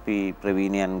කරගෙන අපි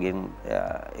ප්‍රවීණයන්ගෙන්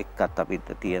එක්කත් අපිට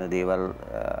තියෙන දේවල්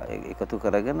එකතු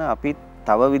කරගෙන අපි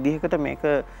තව විදිහකට මේක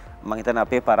මම හිතන්නේ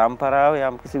අපේ පරම්පරාව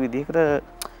යම්කිසි විදිහකට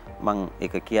මම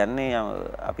ඒක කියන්නේ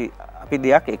අපි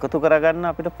දෙයක් එකතු කරගන්න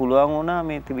අපිට පුළුවන් වුණා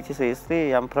මේ තිබිච්ච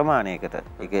ශේෂ්ත්‍රයේ යම් ප්‍රමාණයකට.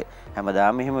 ඒක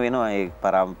හැමදාම එහෙම වෙනවා. ඒ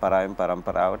පරම්පරාවෙන්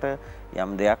පරම්පරාවට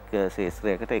යම් දෙයක්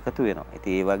ශේෂ්ත්‍රයකට එකතු වෙනවා.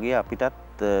 ඉතින් ඒ වගේ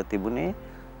අපිටත් තිබුණේ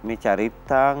මේ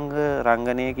චරිතාංග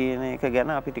රංගනය කියන එක ගැන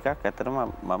අපි ටිකක් ඇත්තටම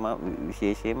මම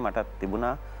විශේෂයෙන් මටත්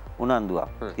තිබුණා උනන්දුවක්.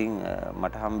 ඉතින්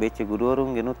මට හම්බෙච්ච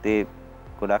ගුරුවරුන්ගෙනුත් ඒ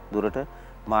ගොඩක් දුරට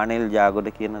මානෙල් ජාගොඩ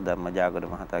කියන ධම්ම ජාගොඩ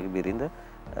මහතාගේ බිරිඳ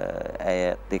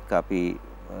ඇයත් එක්ක අපි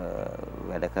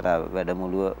වැඩ කරා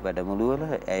වැඩමුළුවල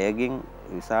ඇයගෙන්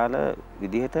විශාල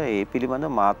විදිහට ඒ පිළිබඳ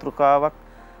මාතෘකාවක්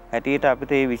හැටියට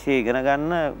අපිට මේ විෂය ඉගෙන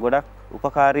ගන්න ගොඩක්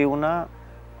උපකාරී වුණා.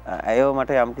 ඇයව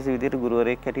මට යම්කිසි විදිහට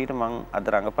ගුරුවරයෙක් හැටියට මම අද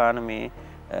රංගපාන මේ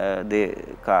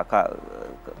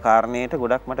කාරණේට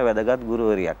ගොඩක් මට වැදගත්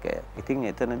ගුරුවරියක් ඇය. ඉතින්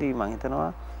එතනදී මම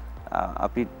හිතනවා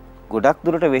අපි ගොඩක්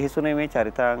දුරට වෙහෙසුනේ මේ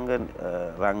චරිතාංග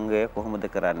රංගය කොහොමද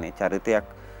කරන්නේ, චරිතයක්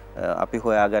අපි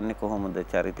හොයාගන්නේ කොහොමද,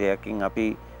 චරිතයකින් අපි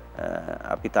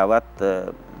තවත්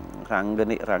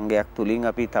රංගයක් තුලින්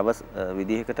අපි තව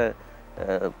විදිහකට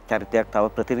චරිතයක් තව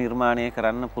ප්‍රතිනිර්මාණය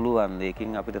කරන්න පුළුවන්.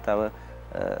 ඒකින් අපිට තව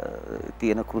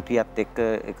තියෙන කෘතියත් එක්ක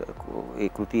ඒ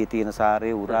කෘතියේ තියෙන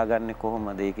සාරය උරාගන්නේ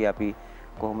කොහොමද, ඒකේ අපි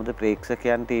කොහොමද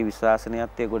ප්‍රේක්ෂකයන්ට මේ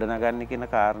විශ්වාසනීයත්වය ගොඩනගන්නේ කියන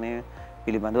කාරණය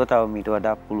පිළිබඳව තව මීට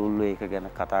වඩා පුළුල්ව ඒක ගැන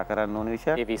කතා කරන්න ඕන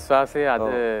විෂයක්. මේ විශ්වාසය අද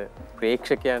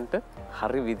ප්‍රේක්ෂකයන්ට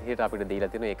හරි විදිහට අපිට දීලා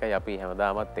තියෙන එකයි අපි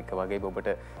හැමදාමත් එක්ක වගේ ඔබට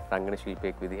රංගන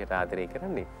ශිල්පියෙක් විදිහට ආදරය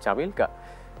කරන්නේ. චමිල්කා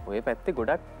ඔය පැත්තේ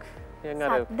ගොඩක්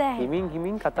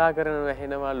හිමින් කතා කරන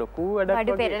වැහෙනවා, ලොකු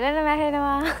වැඩක් වගේ පෙරලන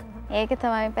වැහෙනවා. ඒක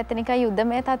තමයි පැත්තේ නිකන්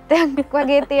යුද්ධමය තත්ත්වයක්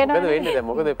වගේ තියෙනවා. මොකද වෙන්නේ දැන්?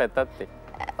 මොකද මේ පැත්තත්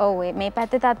ඔව් මේ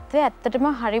පැත්තේ තත්ත්වය ඇත්තටම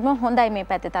හරිම හොඳයි. මේ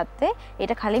පැත්තේ තත්ත්වය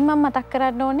ඊට කලින් මම මතක්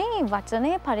කරන්න ඕනේ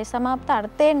වචනයේ පරිසමාප්ත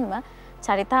අර්ථයෙන්ම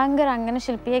චරිතාංග රංගන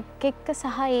ශිල්පියෙක් එක්ක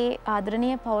සහ ඒ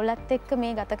ආදරණීය පවුලත් එක්ක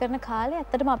මේ ගත කරන කාලේ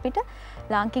ඇත්තටම අපිට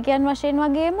ලාංකිකයන් වශයෙන්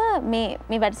වගේම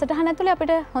මේ වැඩසටහන ඇතුලේ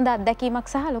අපිට හොඳ අත්දැකීමක්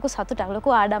සහ ලොකු සතුටක්, ලොකු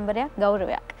ආඩම්බරයක්,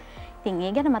 ගෞරවයක්. ඉතින්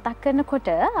ඒ ගැන මතක් කරනකොට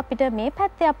අපිට මේ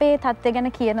පැත්තේ අපේ තත්ත්වය ගැන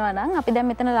කියනවා නම් අපි දැන්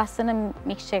මෙතන ලස්සන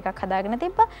මික්ස්චර් එකක් හදාගෙන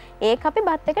තිබ්බා. ඒක අපි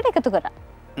බත් එකට එකතු කරා.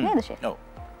 නේද ෂෙෆ්? ඔව්.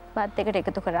 බත් එකට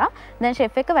එකතු කරා. දැන්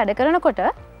ෂෙෆ් එක වැඩ කරනකොට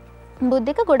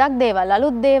බුද්ධික ගොඩක් දේවල්,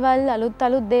 අලුත්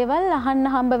දේවල් අහන්න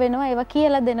හම්බ වෙනවා, ඒවා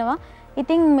කියලා දෙනවා.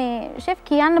 ඉතින් මේ ෂෙෆ්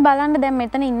කියන්න බලන්න දැන්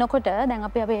මෙතන ඉන්නකොට දැන්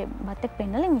අපි අපේ බත් එක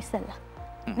පෙන්නලින් ඉස්සෙල්ලා.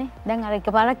 නේ? දැන් අර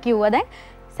එකපාරක් කිව්වා දැන්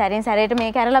සැරින් සැරේට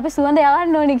මේක ඇරලා අපි සුවඳ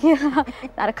යවන්න ඕනේ කියලා.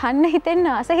 අර කන්න හිතෙන්න,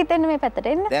 ආස හිතෙන්න මේ පැත්තට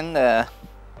එන්න. දැන්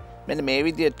මෙන්න මේ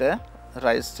විදිහට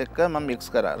රයිස් එක මම මික්ස්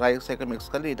කරා. රයිස් එක මික්ස්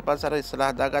කරලා ඊට පස්සේ අර ඉස්සලා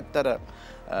හදාගත්ත අර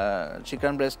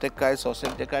චිකන් බ්‍රෙස්ට් එකයි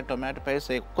සොසේජ් එකයි ටොමැටෝ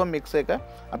පේස්ට් එකම මික්ස් එක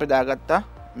අපි දාගත්තා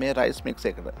මේ රයිස් මික්ස්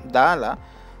එකට. දාලා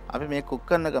අපි මේ කුක්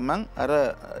කරන ගමන් අර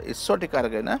ඉස්සෝ ටික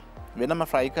අරගෙන වෙනම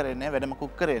ෆ්‍රයි කරේ නැහැ, වෙනම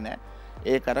කුක් කරේ නැහැ.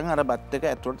 ඒක අරන් අර බත් එක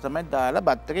ඇතුළට තමයි දාලා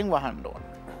බත් එකෙන් වහන්න ඕන.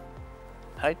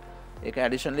 right? ඒක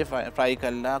ඇඩිෂනලි ෆ්‍රයි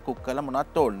කරලා කුක් කරලා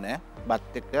මොනවත් ඕනේ නැහැ.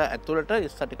 බත් එක ඇතුළට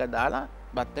ඉස්ස ටික දාලා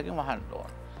බත් එකෙන් වහන්න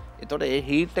ඕන. එතකොට ඒ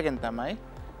හීට් එකෙන් තමයි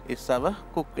ඉස්සව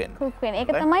කුක් වෙන්න. කුක් වෙන. ඒක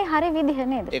තමයි හරි විදිහ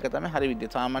නේද? ඒක තමයි හරි විදිහ.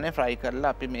 සාමාන්‍ය ෆ්‍රයි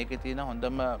කරලා අපි මේකේ තියෙන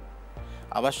හොඳම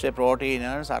අවශ්‍ය ප්‍රෝටීන්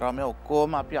සරම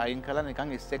ඔක්කොම අපි අයින් කරලා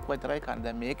නිකන් ඉස්සෙක් විතරයි කන්නේ.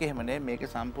 දැන් මේක එහෙම නෙමෙයි.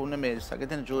 මේකේ සම්පූර්ණ මේ ඉස්සගේ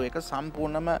තියෙන ජෝ එක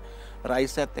සම්පූර්ණම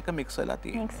රයිස් එකත් එක්ක මික්ස් වෙලා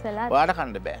තියෙනවා. මික්ස් වෙලා. ඔයාලට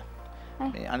කන්න බෑ.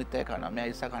 මේ අනිත් අය කනවා. මේ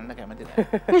ඉස්සා කන්න කැමති නැහැ.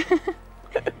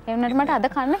 එවනට මට අද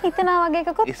කන්න හිතනා වගේ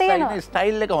එකකුත් තියෙනවා.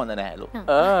 ස්ටයිල් එක හොඳ නැහැලු.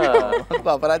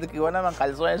 අපරාධ කිව්වනම් මම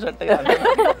කල්සෝයන් ෂර්ට් එක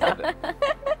ගන්නවා.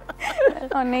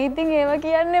 ඔන්න ඉතින් ඒව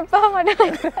කියන්න එපා මට.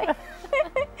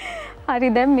 හරි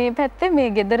දැන් මේ පැත්තේ මේ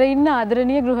ගෙදර ඉන්න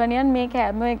ආදරණීය ගෘහණියන් මේ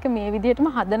කෑම එක මේ විදිහටම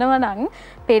හදනවා නම්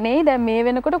පෙනෙයි. දැන් මේ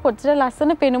වෙනකොට කොච්චර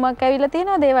ලස්සන පෙනුමක් ඇවිල්ලා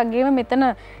තියෙනවද? ඒ වගේම මෙතන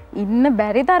ඉන්න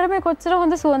බැරි තරමේ කොච්චර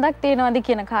හොඳ සුවඳක් තියෙනවද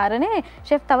කියන කාරණේ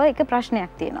ෂෙෆ් තව එක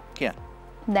ප්‍රශ්නයක් තියෙනවා. කියන්න.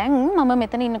 දැන් මම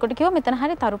මෙතන ඉන්නකොට කිව්වා මෙතන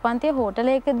හරි තරුපන්තිය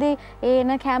හෝටලයකදී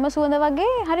එන කෑම සුවඳ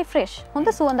වගේ හරි ෆ්‍රෙෂ් හොඳ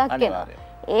සුවඳක් එනවා.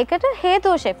 ඒකට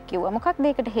හේතුව ෂෙෆ් කිව්වා. මොකක්ද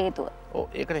ඒකට හේතුව?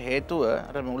 ඔව් ඒකට හේතුව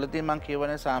අර මුලදී මම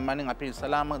කියවනේ සාමාන්‍යයෙන් අපි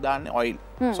ඉස්සලාම දාන්නේ ඔයිල්.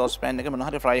 සෝස් පෑන් එකේ මොනවා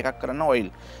හරි ෆ්‍රයි එකක් කරන්න ඔයිල්.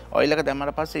 ඔයිල් එක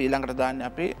දැම්මම පස්සේ ඊළඟට දාන්නේ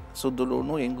අපි සුදු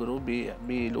ලුණු, ඉඟුරු,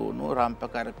 බී ලුණු,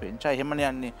 රම්ප කරපෙන්චා එහෙමනේ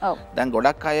යන්නේ. දැන්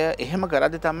ගොඩක් අය එහෙම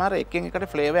කරද්දි තමයි එකෙන් එකට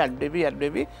ෆ්ලේවර් ඇඩ්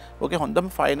වෙවි. ඕකේ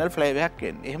හොඳම ෆයිනල් ෆ්ලේවර් එකක්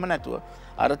එන්නේ. එහෙම නැතුව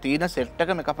අර තීන සෙට්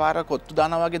එකම එකපාර කොත්තු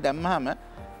දානවා වගේ දැම්මහම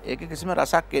ඒකේ කිසිම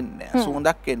රසක් එන්නේ නැහැ.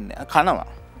 සුවඳක් එන්නේ නැහැ. කනවා.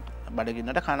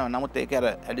 බඩගින්නට කනවා. නමුත් ඒක අර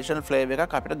ඇඩිෂනල් ෆ්ලේවර්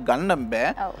එකක් අපිට ගන්න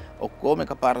බෑ. ඔක්කොම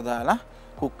එකපාර දාලා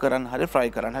කුක් කරන්න හරි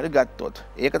ෆ්‍රයි කරන්න හරි ගත්තොත්.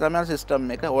 ඒක තමයි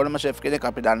සිස්ටම් එක. ඕනම ෂෙෆ් කෙනෙක්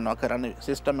අපි දන්නවා කරන්නේ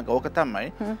සිස්ටම් එක ඕක තමයි.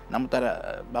 නමුත් අර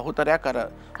බහුතරයක් අර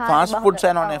ෆාස්ට්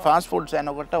ෆුඩ්ස් යනෝනේ. ෆාස්ට් ෆුඩ්ස්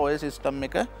යනකොට ඔය සිස්ටම්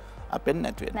එක අපෙන්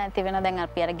නැති වෙනවා. නැති වෙනවා. දැන්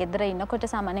අපි අර ගෙදර ඉන්නකොට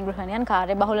සාමාන්‍ය ගෘහණියන්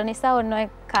කාර්ය බහුල නිසා ඔන්න ඔය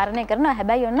කාරණේ කරනවා.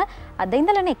 හැබැයි ඔන්න අද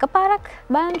ඉඳලානේ එකපාරක්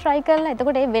බලන්න try කරලා.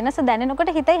 එතකොට ඒ වෙනස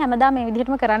දැනෙනකොට හිතයි හැමදාම මේ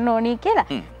විදිහටම කරන්න ඕනි කියලා.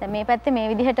 දැන් මේ පැත්තේ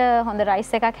මේ විදිහට හොඳ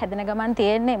රයිස් එකක් හැදෙන ගමන්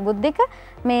තියෙන්නේ බුද්ධික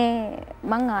මේ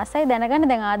මං ආසයි දැනගන්න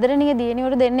දැන් ආදරණීය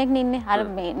දියණිවරු දෙන්නෙක් ඉන්නේ. අර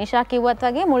මේ නිෂා කිව්වත්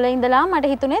වගේ මුල ඉඳලා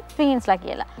මට හිතුනේ ට්වින්ස්ලා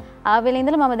කියලා. ආවෙල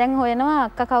ඉඳලා මම දැන් හොයනවා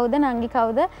අක්කා කවුද නංගි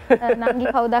කවුද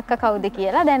නංගි කවුද අක්කා කවුද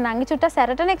කියලා. දැන් නංගි චුට්ටක්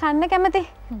සැරටනේ කන්න කැමති.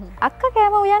 අක්කා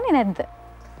කෑම උයන්නේ නැද්ද?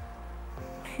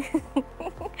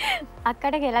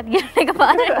 අක්කට කෙලත් ගන්න එක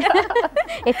පාරට.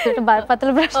 ඒකට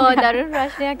බරපතල ප්‍රශ්නයක්. ඔව් දරුණු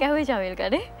ප්‍රශ්නයක් ඇහුවේ චවිල්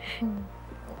කඩේ.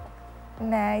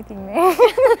 නෑ ඉතින් මේ.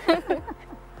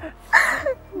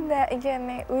 නෑ ඒ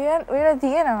කියන්නේ උයලා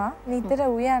තියෙනවා. නිතර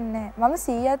උයන්නේ. මම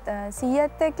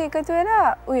 100ත් එක්ක එකතු වෙලා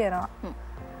උයනවා.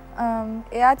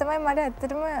 එයා තමයි මට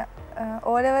ඇත්තටම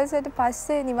O levels වලට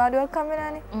පස්සේ නිවාඩුවක්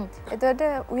හම්බෙනානේ. එතකොට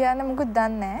උයන්න මොකුත්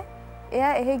දන්නේ නැහැ.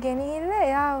 එයා එහෙ ගෙනිහිල්ලා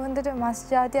එයා හොඳට මස්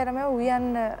ಜಾති අරම උයන්න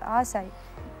ආසයි.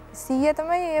 100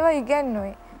 තමයි ඒව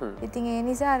ඉගෙනුවේ. ඉතින් ඒ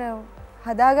නිසා අර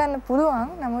හදාගන්න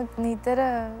පුළුවන්. නමුත් නිතර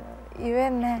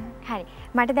ඉවෙන්නේ නැහැ. හරි.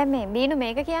 මට දැන් මේ බීනු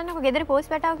මේක කියන්නකො ගෙදර පෝස්ට්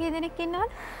පැටව කී දෙනෙක්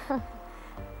ඉන්නවද?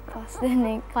 5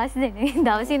 දෙනෙක්.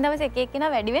 දවසින් දවස එක එක්කෙනා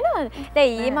වැඩි වෙනවද? දැන්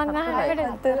ඊයේ මං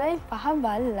අහනකොට 4යි 5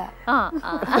 බල්ලා.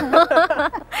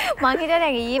 මං හිතුවා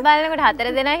දැන් ඊයේ බලනකොට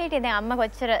 4 දෙනා හිටියේ. දැන් අම්මා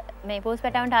කොච්චර මේ පෝස්ට්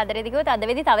පැටවන්ට ආදරේද කිව්වොත් අද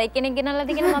වෙදි තව එක්කෙනෙක්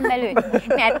ගෙනල්ලාද කියලා මම බැලුවේ.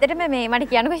 මේ ඇත්තටම මේ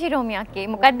මට කියන්නකො ශිරෝමි අක්කේ.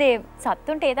 මොකද්ද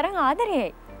සත්තුන්ට ඒ තරම් ආදරේ?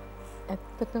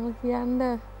 ඇත්තටම කියන්න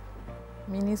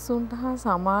මිනිස්සුන්ට හා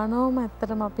සමානවම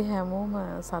ඇත්තටම අපි හැමෝම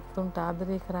සත්තුන්ට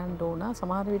ආදරය කරන්න ඕන.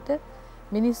 සමහර විට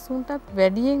මිනිස්සුන්ටත්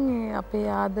වැඩියෙන් අපේ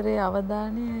ආදරය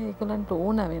අවධානය ඒගොල්ලන්ට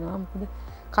ඕන වෙනවා. මොකද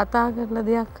කතා කරලා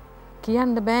දෙයක්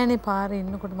කියන්න බෑනේ පාරේ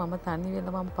ඉන්නකොට මම තනි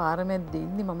වෙලා මම පාර මැද්දේ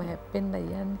ඉන්නේ මම හැප්පෙන්න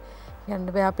යන්න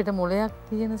බෑ අපිට මොලයක්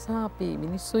තියෙන සහ අපි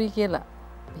මිනිස්සුයි කියලා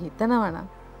හිතනවා නම්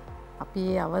අපි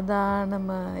ඒ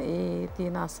අවදානම ඒ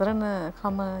තියෙන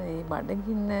අසරණකම ඒ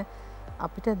බඩගින්න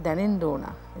අපිට දැනෙන්න ඕන.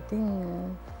 ඉතින්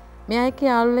මෙයාගේ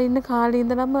යාළුවලා ඉන්න කාලේ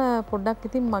ඉඳලම පොඩ්ඩක්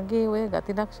ඉතින් මගේ ඔය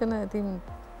ගති ලක්ෂණ ඉතින්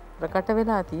ප්‍රකට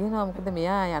වෙලා තියෙනවා. මොකද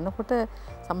මෙයා යනකොට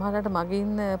සමහරවිට මගේ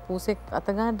ඉන්න පූසෙක් අත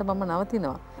ගන්නට මම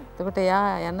නවතිනවා. එතකොට එයා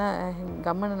යන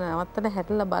ගමන නවත්තලා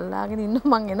හැටලා බල්ලාගෙන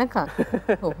ඉන්නවා මං එනකන්.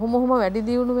 ඔහොම වැඩි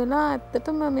දියුණු වෙලා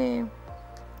ඇත්තටම මේ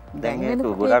දැන් ඒක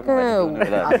ගොඩක්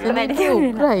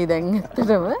උග්‍රයි දැන්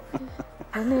ඇත්තටම.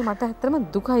 අනේ මට ඇත්තටම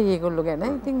දුකයි ඒගොල්ලෝ ගැන.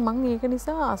 ඉතින් මං ඒක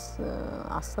නිසා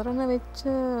අසරණ වෙච්ච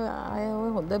අය ඔය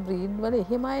හොඳ බ්‍රීඩ් වල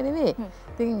එහෙම අය නෙවෙයි.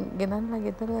 ඉතින් ගෙනල්ලා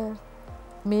ගෙදර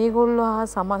මේගොල්ලෝ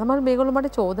සමහර මේගොල්ලෝ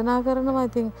මට චෝදනා කරනවා.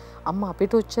 ඉතින් අම්මා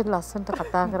අපිට ඔච්චර ලස්සනට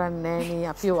කතා කරන්නේ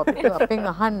නෑනේ. අපිට අපෙන්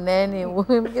අහන්නේ නෑනේ.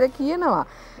 ඔහෙම කියලා කියනවා.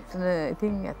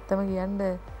 ඉතින් ඇත්තම කියන්න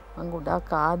මං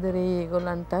ගොඩාක් ආදරේ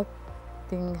ඒගොල්ලන්ටත්.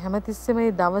 ඉතින් හැමතිස්සෙම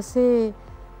මේ දවසේ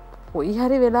කොයි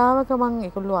හරි වෙලාවක මං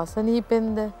ඒගොල්ලෝ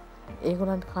අසනීපෙන්ද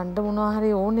ඒගොල්ලන්ට කණ්ඩ මොනවා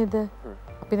හරි ඕනේද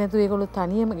අපි නැතු ඒගොල්ලෝ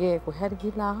තනියම ගේ කොහේ හරි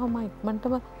ගිහලා ආවම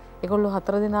ඉක්මනටම ඒගොල්ලෝ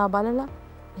 4 දෙනා බලලා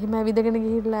එහෙම ඇවිදගෙන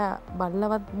ගිහිල්ලා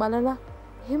බල්ලවත් බලලා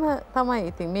එහෙම තමයි.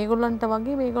 ඉතින් මේගොල්ලන්ට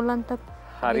වගේ මේගොල්ලන්ටත්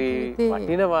හරි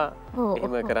වටිනවා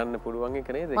එහෙම කරන්න පුළුවන් එක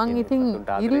නේද? මං ඉතින්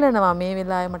ඉල්ලනවා මේ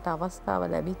වෙලාවේ මට අවස්ථාව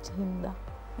ලැබිච්ච හින්දා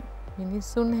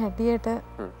මිනිස්සුන් හැටියට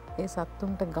ඒ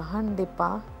සත්තුන්ට ගහන්න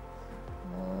එපා.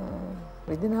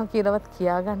 රිදෙනවා කියලාවත්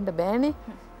කියාගන්න බෑනේ.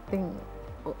 ඉතින්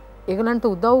ඒගොල්ලන්ට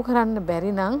උදව් කරන්න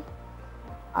බැරි නම්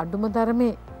අඩුම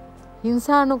ධර්මේ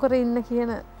හිංසා නොකර ඉන්න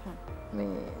කියන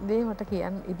මේ දේ මට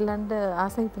කියන්න ඉල්ලන්න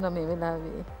ආස හිතුණා මේ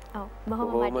වෙලාවේ.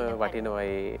 බොහොම වටිනවා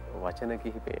ඒ වචන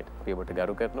කිහිපයට අපි ඔබට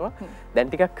ගරු කරනවා.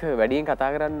 දැන් ටිකක් වැඩියෙන්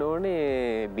කතා කරන්න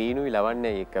ඕනේ බීනුයි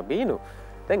ලවන්නේ එක. බීනු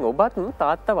දැන් ඔබත්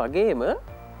තාත්තා වගේම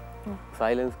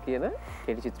සයිලන්ස් කියන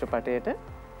කෙටි චිත්‍රපටයට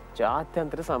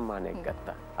ජාත්‍යන්තර සම්මානයක්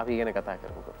ගත්තා. අපි ගැන කතා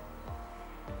කරමුකෝ.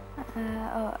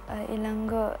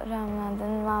 ඉලංගෝ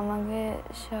රාමනාදන් මාමගේ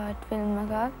ෂෝට් ෆිල්ම්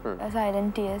එකක්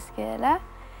සයිලන්ට් ටියර්ස් කියලා.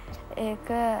 ඒක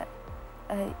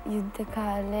යුද්ධ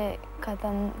කාලේ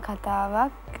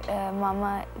කතාවක්. මම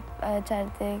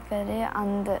චරිතය කරේ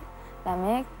අන්ධ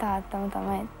ළමයෙක්. තාත්තම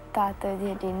තමයි තාත්තා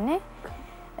විදිහට ඉන්නේ.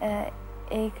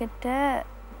 ඒකට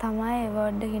තමයි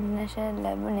ඇවෝඩ් එක ඉන්ටර්නැෂනල්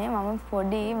ලැබුණේ. මම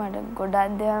පොඩි මට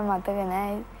ගොඩක් දේවල් මතක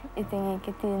නැහැ. ඉතින්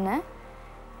ඒකේ තියෙන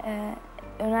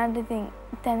උනාට ඉතින්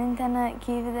තනින් තන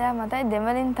කීප දෙයක් මතයි.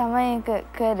 දෙමළින් තමයි ඒක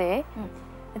කරේ.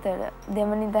 ඒතකොට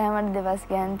දෙමළින් තමයි මට දෙවස්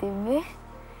ගෑන් තිබ්බේ.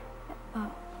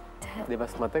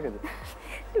 දෙවස් මතකද?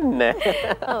 නෑ.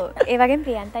 ඔව් ඒ වගේම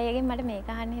ප්‍රියන්තයිගෙන් මට මේක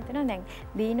අහන්න හිතෙනවා. දැන්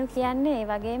බීනු කියන්නේ ඒ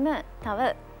වගේම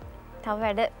තව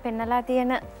වැඩ පෙන්නලා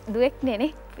තියෙන දුවෙක්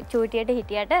නෙනේ. චූටියට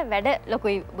හිටියට වැඩ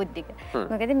ලොකුයි බුද්ධික.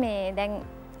 මොකද මේ දැන්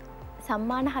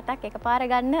සම්මාන 7ක් එකපාර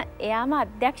ගන්න එයාම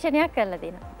අධ්‍යක්ෂණයක් කරලා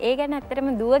තියෙනවා. ඒ ගැන ඇත්තටම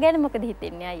දුව ගැන මොකද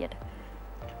හිතෙන්නේ අයියට?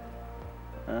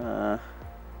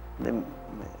 දැන්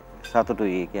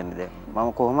සතුටුයි කියන්නේ දැන්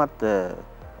මම කොහොමත්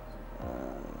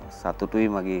සතුටුයි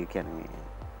මගේ කියන්නේ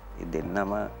මේ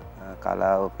දෙන්නම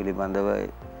කලාව පිළිබඳව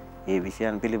ඒ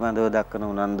විෂයන් පිළිබඳව දක්වන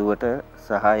උනන්දුවට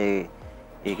සහ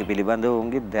ඒක පිළිබඳව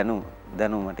උන්ගේ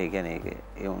දැනුමට කියන්නේ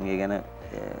ඒ ගැන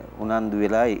උනන්දු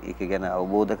වෙලා ඒක ගැන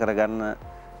අවබෝධ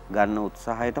කරගන්න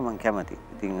උත්සාහයට මම කැමතියි.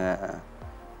 ඉතින්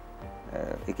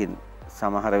ඒකින්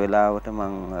සමහර වෙලාවට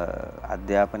මම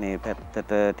අධ්‍යාපනයේ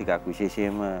පැත්තට ටිකක්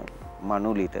විශේෂයෙන්ම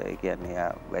මනුලිට ඒ කියන්නේ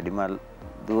යා වැඩිමල්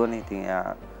දුවනේ. ඉතින්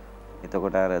යා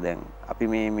එතකොට අර දැන් අපි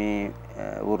මේ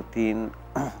වෘත්තීන්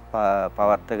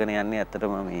පවත්වාගෙන යන්නේ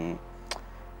ඇත්තටම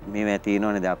මේ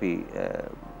තියෙනවනේ දැන් අපි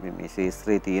මේ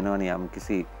ශාස්ත්‍රයේ තියෙනවනේ යම්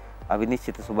කිසි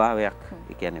අවිනිශ්චිත ස්වභාවයක්.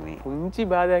 ඒ කියන්නේ මේ පුංචි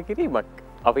බාධා කිරීමක්.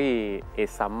 අපි ඒ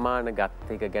සම්මාන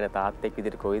ගත් එක ගැන තාත්තෙක්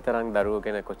විදිහට කොයිතරම් දරුවෝ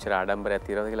ගැන කොච්චර ආඩම්බරයක්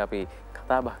තියෙනවද කියලා අපි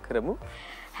කතා බහ කරමු.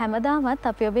 හැමදාමත්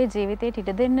අපි ඔබේ ජීවිතයට ඉඩ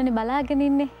දෙන්නනේ බලාගෙන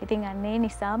ඉන්නේ. ඉතින් අන්න ඒ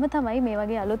නිසාම තමයි මේ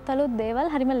වගේ අලුත් දේවල්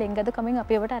හරිම ලෙන්ගදුකමින්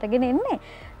අපි ඔබට අරගෙන එන්නේ.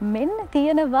 මෙන්න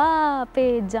තියෙනවා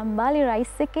අපේ ජම්බාලි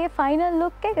රයිස් එකේ ෆයිනල්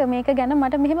ලුක් එක. මේක ගැන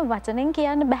මට මෙහෙම වචනෙන්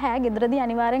කියන්න බෑ. ගෙදරදී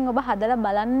අනිවාර්යෙන් ඔබ හදලා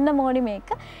බලන්න ඕනි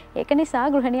මේක. ඒක නිසා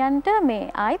ගෘහණියන්ට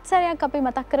මේ ආයිත් සැරයක් අපි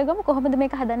මතක් කරගමු කොහොමද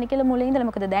මේක හදන්නේ කියලා මුලින් ඉඳලා.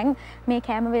 මොකද දැන් මේ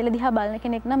කැම වේල දිහා බලන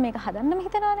කෙනෙක් නම් මේක හදන්නම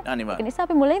හිතනවානේ. ඒක නිසා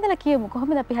අපි මුලින් ඉඳලා කියමු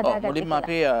කොහොමද අපි හදාගත්තේ. මුලින්ම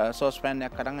අපි සෝස් පෑන්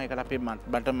එකක් අරන් ඒකට අපි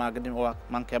බටර් මාගදින් ඔයක්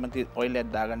මම කැමති ඔයිල් එකක්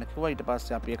දාගන්න කිව්වා. ඊට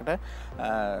පස්සේ අපි ඒකට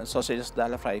සෝසේජස්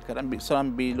දාලා ෆ්‍රයි කරන්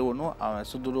සම් බීලුණු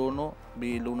සුදු ලුණු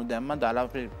බීලුණු දැම්ම දාලා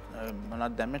අපි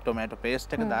මොනවද දැම්මේ ටොමැටෝ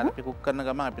පේස්ට් එක දාලා අපි කුක් කරන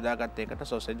ගමන් අපි දාගත්ත ඒකට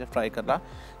සෝසේජ් ෆ්‍රයි කරලා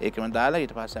ඒකෙම දාලා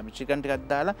ඊට පස්සේ අපි චිකන් ටිකක්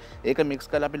දාලා ඒක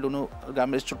මික්ස් කරලා අපි ලුණු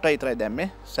ගම්මිස් චුට්ටයි විතරයි දැම්මේ.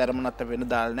 සැරමුණත් වෙන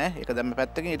දාලා නැහැ. ඒක දැම්ම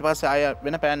පැත්තකින් ඊට පස්සේ ආය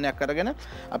වෙන පෑන් එකක් අරගෙන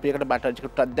අපි ඒකට බටර්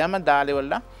චුට්ටක් දැම්ම දාලා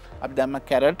ඉවරලා අපි දැම්ම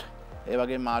කැරට් ඒ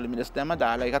වගේ මාළු මිරිස් දැම්ම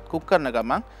දාලා ඒකත් කුක් කරන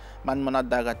ගමන් මම මොනවද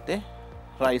දාගත්තේ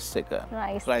රයිස්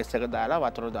එක දාලා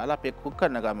වතුර දාලා අපි කුක්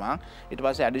කරන ගමන් ඊට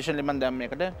පස්සේ ඇඩිෂනලි මම දැම්ම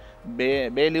මේකට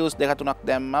බේ ලිව්ස් දෙක තුනක්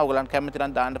දැම්මා. ඔයගලන් කැමති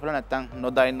නම් දාන්න පුළුවන් නැත්නම්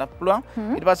නොදාන්නත් පුළුවන්.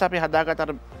 ඊට පස්සේ අපි හදාගත්ත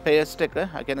අර පේස්ට් එක,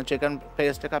 ඒ කියන්නේ චිකන්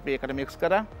පේස්ට් එක අපි ඒකට මික්ස්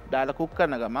කරා දාලා කුක්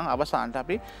කරන ගමන් අවසානට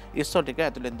අපි ඉස්සෝ ටික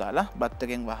ඇතුලෙන් දාලා බත්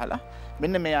එකෙන් වහලා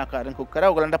මෙන්න මේ ආකාරයෙන් කුක්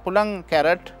කරා. ඔයගලන්ට පුළුවන්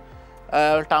කැරට්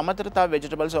අමතර තව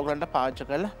වෙජිටබල්ස් ඔයගලන්ට පාවිච්චි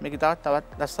කරලා මේක තවත්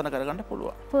ලස්සන කරගන්න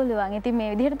පුළුවන්. පුළුවන්. ඉතින් මේ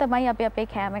විදිහට තමයි අපි අපේ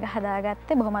කෑම එක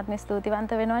හදාගත්තේ. බොහොමත්ම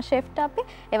ස්තුතිවන්ත වෙනවා ෂෙෆ්ට අපි.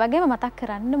 ඒ වගේම මතක්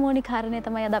කරන්න ඕනි කාරණේ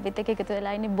තමයි අද අපිත් එක්ක එකතු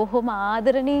වෙලා ඉන්නේ බොහොම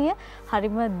ආදරණීය,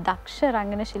 හරිම දක්ෂ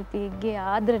රංගන ශිල්පියෙක්ගේ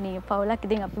ආදරණීය පවුලක්.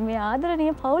 ඉතින් අපි මේ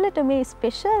ආදරණීය පවුලට මේ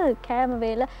ස්පෙෂල් කෑම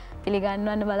වේල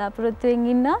පිළිගන්වන්න බලාපොරොත්තු වෙමින්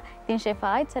ඉන්නවා. ඉතින් ෂෙෆ්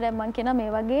ආයිත් සරයක් මම කියනවා මේ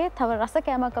වගේ තව රස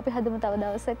කෑමක් අපි හදමු තව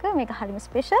දවසක. මේක හරිම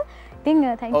ස්පෙෂල්. ඉතින්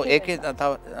thank you. ඒකේ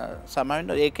තව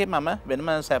සාමාන්‍යයෙන් ඒකේ මම වෙනම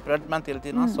සෙපරේට් මම තියලා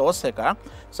තියෙනවා සෝස් එක.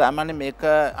 සාමාන්‍යයෙන් මේක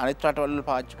අනිත් රටවල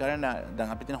පාවිච්චි කරන්නේ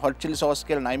දැන් අපි තියෙන හොට් චිලි සෝස්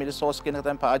කියලා නයිමිලි සෝස් කියන එක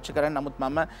තමයි පාවිච්චි කරන්නේ. නමුත්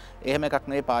මම එහෙම එකක්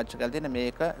නෙවෙයි පාවිච්චි කරලා තියෙන්නේ.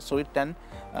 මේක ස්වීට්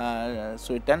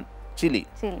ඇන්ඩ් චිලි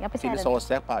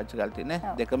සෝස් එකක් පාවිච්චි කරලා තියෙන්නේ.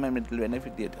 දෙකම මිඩල් වෙන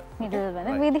විදියට. මිඩල්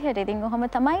වෙන විදිහට. ඉතින් ඔහොම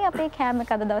තමයි අපේ කෑම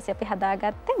එක අද දවසේ අපි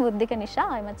හදාගත්තේ. බුද්ධික නිෂා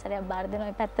ආයිමත් සරයක් බාර දෙනවා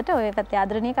මේ පැත්තට. ඔය පැත්තේ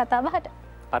ආදරණීය කතාබහට.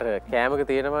 අර කෑමක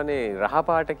තියෙනවානේ රහ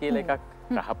පාට කියලා එකක්.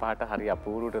 රහ පාට හරි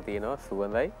අපූර්වට තියෙනවා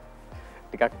සුවඳයි.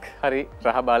 ටිකක් හරි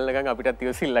රහ බලනකම් අපිටත්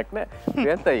ඉවසිල්ලක් නෑ.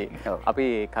 ප්‍රියන්තයි අපි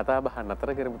කතා බහ නතර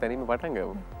කරමු තැනින්ම පටන්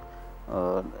ගමු.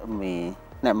 මේ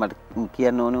නෑ මට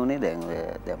කියන්න ඕන උනේ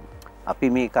දැන් අපි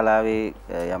මේ කලාවේ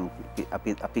යම්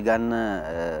අපි ගන්න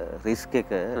රිස්ක්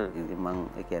එක මම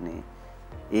කියන්නේ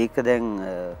ඒක දැන්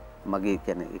මගේ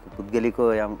කියන්නේ ඒක පුද්ගලිකව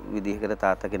යම් විදිහකට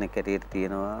තාත්තා කෙනෙක් හැටියට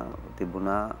තියෙනවා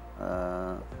තිබුණා.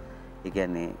 ඒ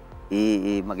කියන්නේ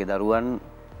ඒ මගේ දරුවන්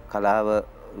කලාව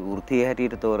වෘත්තිය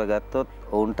හැටියට තෝරගත්තොත්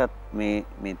ඔවුන්ටත්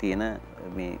මේ තියෙන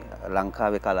මේ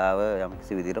ලංකාවේ කලාව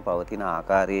යම්කිසි විදිහට පවතින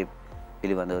ආකාරයේ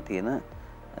පිළිබඳව තියෙන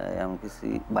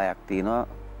යම්කිසි බයක් තියෙනවා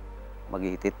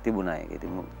මගේ හිතෙත් තිබුණා ඒක.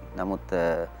 ඉතින් නමුත්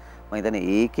මම හිතන්නේ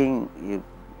ඒකෙන්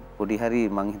පොඩි හරි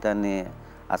මං හිතන්නේ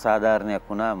අසාධාරණයක්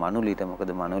වුණා මනුලිට.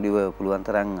 මොකද මනුලිව පුළුවන්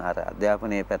තරම් අර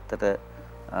අධ්‍යාපනයේ පැත්තට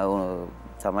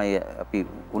තමයි අපි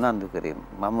උනන්දු කරේ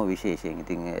මම විශේෂයෙන්.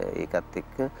 ඉතින් ඒකත්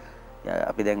එක්ක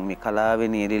අපි දැන් මේ කලාවේ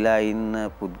නියැලිලා ඉන්න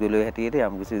පුද්ගලයෝ හැටියට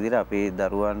යම්කිසි විදිහට අපේ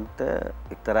දරුවන්ට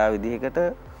එක්තරා විදිහකට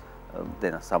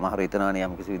දැන් සමහර හිතනවානේ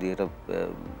යම්කිසි විදිහට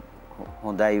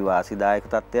හොඳයි වාසිදායක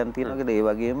තත්ත්වයන් තියෙනවා කියලා. ඒ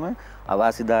වගේම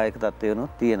අවාසිදායක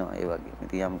තත්ත්වයන්ුත් තියෙනවා ඒ වගේම.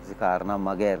 ඉතින් යම්කිසි කාරණා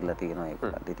මග ඇරලා තියෙනවා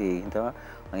ඒකලට. ඉතින් ඒ හින්දා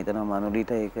මම හිතනවා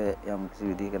මනුලිට ඒක යම්කිසි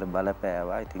විදිහකට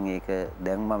බලපෑවා. ඉතින් ඒක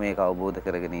දැන් මම මේක අවබෝධ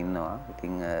කරගෙන ඉන්නවා.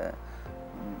 ඉතින්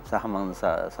සහ මම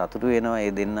සතුටු වෙනවා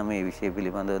ඒ දෙන්න මේ විෂය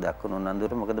පිළිබඳව දක්වන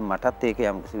උනන්දුවට. මොකද මටත් ඒක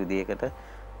යම්කිසි විදිහකට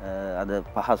අද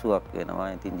පහසුවක්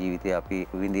වෙනවා. ඉතින් ජීවිතේ අපි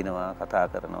විඳිනවා කතා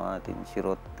කරනවා. ඉතින්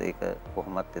ශිරොත් ඒක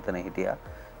කොහොමත් එතන හිටියා.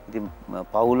 ඉතින්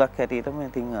පවුලක් හැටියටම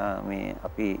ඉතින් මේ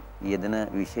අපි යෙදෙන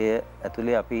විෂය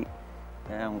ඇතුලේ අපි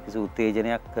කිසි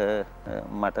උත්තේජනයක්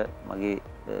මට මගේ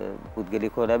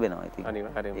පුද්ගලිකව ලැබෙනවා. ඉතින්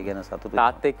අනිවාර්යයෙන්ම ඒ ගැන සතුටුයි.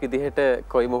 තාත්තෙක් විදිහට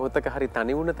කොයි මොහොතක හරි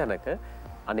තනි වුණ තැනක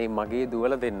අනේ මගේ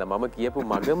දුවල දෙන්න මම කියපු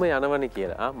මගම යනවනේ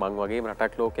කියලා මං වගේම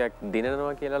රටක් ලෝකයක්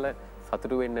දිනනවා කියලා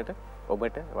සතුටු වෙන්නට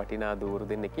ඔබට වටිනා දూరు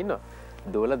දෙන්නෙක් ඉන්නවා.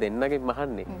 දුවල දෙන්නගෙන්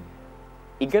මහන්නේ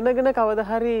ඉගෙනගෙන කවදා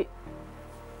හරි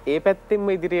ඒ පැත්තෙන්ම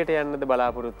ඉදිරියට යන්නද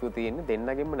බලාපොරොත්තු තියෙන්නේ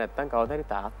දෙන්නගෙන්ම නැත්නම් කවදා හරි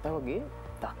තාත්තා වගේ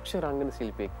දක්ෂ රංගන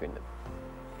ශිල්පියෙක් වෙන්නද?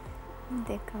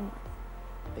 දෙකම.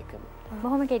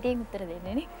 බොහොම කෙටියෙන් උත්තර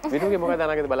දෙන්නේ නේ. විනුගේ මොකද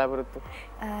අනාගත බලාපොරොත්තු?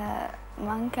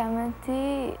 මං කැමති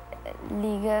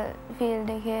ලීගල් ෆීල්ඩ්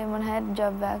එකේ මොන හරි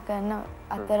ජොබ් එකක් කරන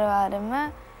අතරවාරම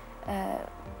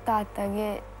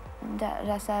තාත්තගේ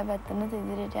රසාය පැත්තට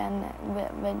ඉදිරියට යන්න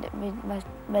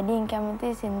වැඩියෙන්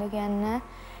කැමති සින්දු කියන්න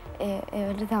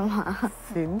ඒවට තමා.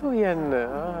 සින්දු කියන්න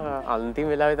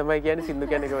අන්තිම වෙලාවේ තමයි කියන්නේ සින්දු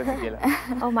කියන්න කැමති කියලා.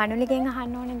 ඔව් මනුලිගෙන්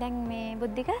අහන්න ඕනේ දැන් මේ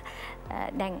බුද්ධික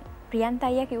දැන් ප්‍රියන්ත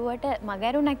අයියා කිව්වට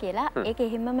මගහැරුණා කියලා ඒක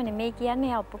එහෙමම නෙමෙයි කියන්නේ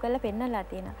එයා ඔප්පු කරලා පෙන්නලා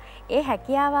තියෙනවා. ඒ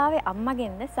හැකියාව ආවේ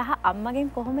අම්මගෙන්ද සහ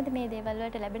අම්මගෙන් කොහොමද මේ දේවල්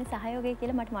වලට ලැබෙන සහයෝගය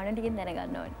කියලා මට මනුලිගෙන්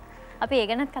දැනගන්න ඕනේ. අපි ඒ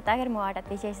ගැනත් කතා කරමු. ඔයාටත්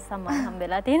විශේෂ සම්මාන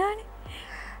හම්බෙලා තියෙනවානේ.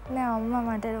 නෑ අම්මා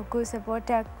මට ලොකු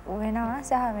සපෝට් එකක් වෙනවා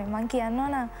සහ මම කියන්න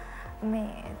ඕන මේ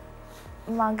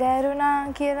මගහැරුණා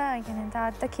කියලා කියන්නේ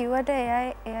තාත්තා කිව්වට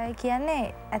එයා කියන්නේ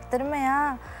ඇත්තටම එයා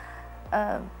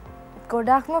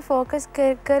ගොඩක්ම ෆෝකස්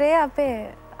කරේ අපේ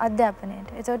අධ්‍යාපනයට.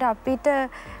 ඒකට අපිට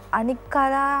අනික්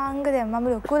කලාංග දැන් මම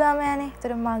ලොකු ළමයානේ.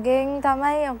 ඒතර මගෙන්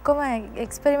තමයි ඔක්කොම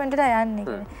එක්ස්පෙරිමන්ට් එකට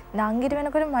යන්නේ. නංගිට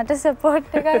වෙනකොට මට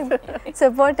සපෝට්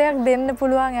එකක් දෙන්න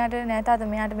පුළුවන්. එයාට නෑ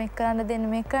තාත්තා මෙයාට මේක කරන්න දෙන්න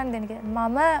මේක කරන්න දෙන්න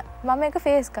කියලා. මම ඒක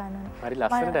ෆේස් කරනවා. හරි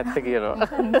ලස්සනට ඇත්ත කියනවා.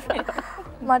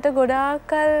 මට ගොඩාක්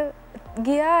කල්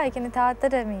ගියා. ඒ කියන්නේ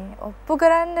තාත්තට මේ ඔප්පු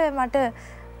කරන්න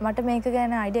මට මේක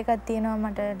ගැන අයිඩියා එකක් තියෙනවා.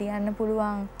 මට ලියන්න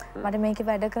පුළුවන්. මට මේකේ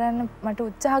වැඩ කරන්න මට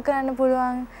උත්සාහ කරන්න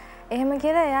පුළුවන්. එහෙම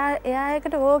කියලා එයා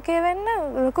ඒකට ඕකේ වෙන්න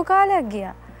ලොකු කාලයක්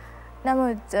ගියා.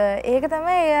 නමුත් ඒක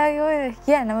තමයි එයාගේ ඔය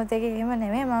කියන්නේ. නමුත් ඒක එහෙම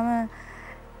නෙමෙයි. මම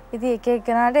ඉතින් එක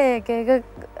එකනට එක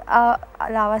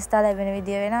අවස්ථා ලැබෙන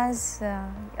විදිය වෙනස්.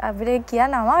 අපිට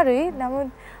කියන්න අමාරුයි. නමුත්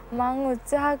මම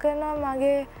උත්සාහ කරනවා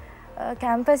මගේ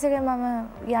කැම්පස් එකේ මම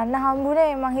යන්න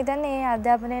හම්බුනේ මම හිතන්නේ ඒ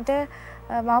අධ්‍යාපනයට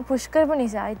මම පුෂ් කරපු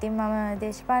නිසා. ඉතින් මම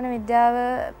දේශපාලන විද්‍යාව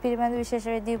පිළිබඳ විශේෂ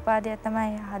විද්‍යා උපාධියක්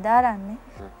තමයි හදාරන්නේ.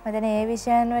 මම ඒ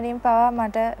විෂයන් වලින් පවා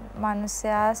මට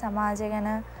මිනිස්සයා සමාජය ගැන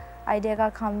අයිඩියා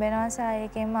එකක් හම්බ වෙනවා.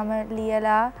 ඒකෙන් මම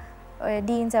ලියලා ඔය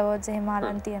ඩීන්ස් අවෝඩ්ස් එහෙම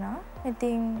අරන් තියනවා.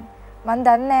 ඉතින් මම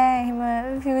දන්නේ නැහැ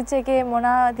එහෙම ෆියුචර් එකේ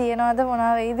මොනවා තියනවද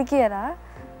මොනවා වෙයිද කියලා.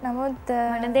 නමුත්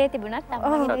මොන දේ තිබුණත්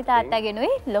අම්මගෙනුයි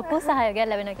තාත්තගෙනුයි ලොකු සහයෝගයක්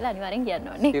ලැබෙනවා කියලා අනිවාර්යෙන් කියන්න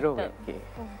ඕනේ.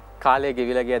 කාලය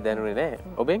ගෙවිලා ගියා දැනුනේ නැහැ.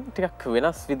 ඔබෙන් ටිකක්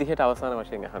වෙනස් විදිහට අවසාන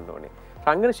වශයෙන් අහන්න ඕනේ.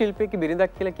 රංගන ශිල්පියෙක්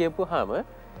බිරිඳක් කියලා කියපුවාම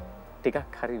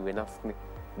ටිකක් හරි වෙනස්නේ.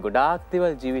 ගොඩාක්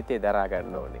දේවල් ජීවිතේ දරා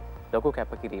ගන්න ඕනේ. ලොකු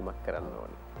කැපකිරීමක් කරන්න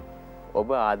ඕනේ. ඔබ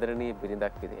ආදරණීය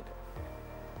බිරිඳක් විදිහට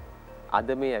අද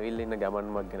මේ ඇවිල්ලා ඉන්න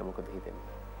ගමන්මක් ගැන මොකද හිතෙන්නේ?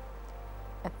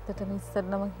 ඇත්තටම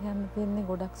ඉස්සරලම කියන්න තියෙන්නේ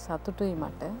ගොඩක් සතුටුයි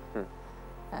මට.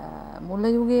 මුල්ල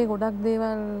යුගයේ ගොඩක්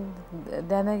දේවල්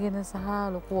දැනගෙන සහ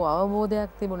ලොකු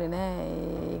අවබෝධයක් තිබුණේ නෑ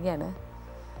ඒ ගැන.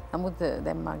 නමුත්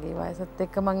දැන් මගේ වයසත්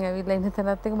එක්ක මං ඇවිල්ලා ඉන්න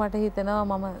තැනත් එක්ක මට හිතෙනවා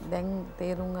මම දැන්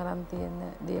තේරුම් අරන් තියෙන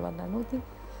දේවල් අනුව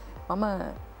මම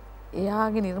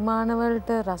එයාගේ නිර්මාණ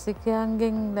වලට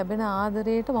රසිකයන්ගෙන් ලැබෙන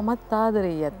ආදරයට මමත්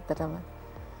ආදරෙයි ඇත්තටම.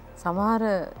 සමහර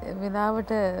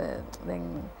වෙලාවට දැන්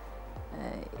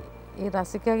ඒ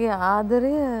රසිකයාගේ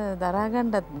ආදරය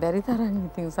දරාගන්නත් බැරි තරම්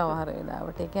ඉතින් සමහර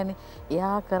වෙලාවට. ඒ කියන්නේ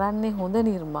එයා කරන්නේ හොඳ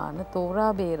නිර්මාණ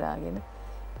තෝරා බේරාගෙන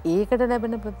ඒකට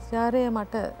ලැබෙන ප්‍රතිචාරය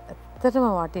මට ඇත්තටම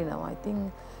වටිනවා. ඉතින්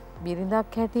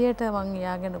බිරිඳක් හැටියට මං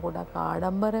එයා ගැන ගොඩක්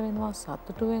ආඩම්බර වෙනවා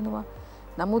සතුටු වෙනවා.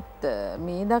 නමුත්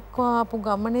මේ දක්වා ආපු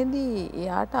ගමනේදී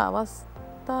එයාට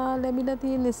අවස්ථා ලැබිලා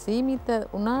තියෙන්නේ සීමිත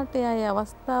වුණාට එයා ඒ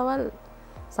අවස්ථාවල්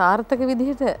සාර්ථක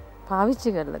විදිහට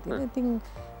පාවිච්චි කරලා තියෙනවා. ඉතින්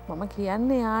මම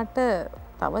කියන්නේ යාට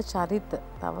තව චරිත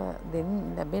තව දෙන්න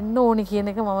ලැබෙන්න ඕනි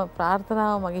කියන එක මම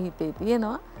ප්‍රාර්ථනාව මගේ හිතේ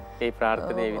තියෙනවා. ඒ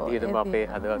ප්‍රාර්ථනයේ විදිහටම අපේ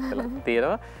හදවත් කළා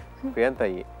තියෙනවා.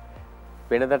 ප්‍රියන්තයි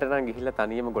වෙනදට නම් ගිහිල්ලා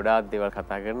තනියම ගොඩාක් දේවල්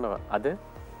කතා කරනවා. අද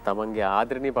තමන්ගේ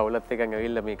ආදරණීය පවුලත් එක්කන්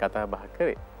ඇවිල්ලා මේ කතා බහ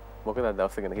කරේ. මොකද අද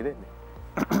දවස ගැන හිතෙන්නේ?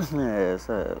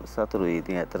 සතුටුයි.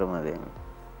 ඉතින් ඇත්තටම දැන්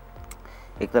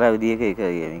එක්තරා විදිහක ඒක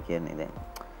කියන්නේ දැන්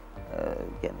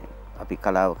කියන්නේ අපි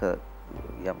කලාවක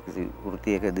යම් කිසි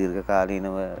වෘත්තියක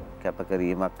දීර්ඝකාලීනව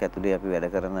කැපකිරීමක් ඇතුලේ අපි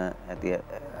වැඩ කරන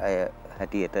අය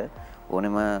හැටියට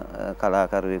ඕනෙම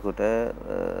කලාකරුවෙකුට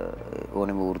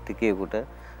ඕනෙම වෘත්තිකයෙකුට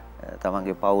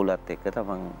තමන්ගේ පවුලත් එක්ක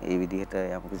තමන් ඒ විදිහට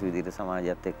යම් කිසි විදිහට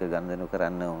සමාජයත් එක්ක ගනුදෙනු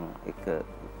කරන්න එක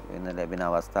වෙන ලැබෙන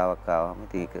අවස්ථාවක් ආවම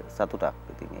ඉතින් ඒක සතුටක්.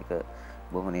 ඉතින් ඒක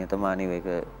බොහොම නිහතමානීව ඒක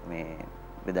මේ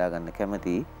බෙදා ගන්න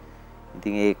කැමතියි.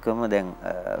 ඉතින් ඒකම දැන්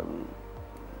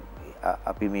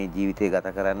අපි මේ ජීවිතය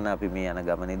ගත කරන්න අපි මේ යන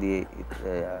ගමනේදී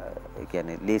ඒ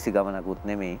කියන්නේ ලේසි ගමනකුත්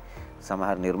නෙමෙයි.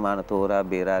 සමහර නිර්මාණ තෝරා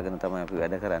බේරාගෙන තමයි අපි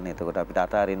වැඩ කරන්නේ. එතකොට අපිට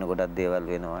අතාරින්න ගොඩක් දේවල්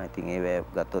වෙනවා. ඉතින් ඒව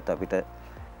ගත්තොත් අපිට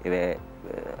ඒව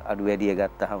අඩු වැඩිය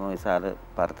ගත්තාම විශාල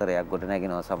පරතරයක් ගොඩ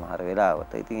නැගෙනවා සමහර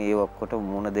වෙලාවට. ඉතින් ඒ ඔක්කොට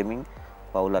මුණ දෙමින්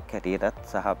පවුලක් හැටියටත්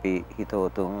සහ අපේ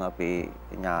හිතවතුන් අපේ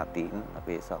ඥාතීන්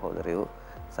අපේ සහෝදරයෝ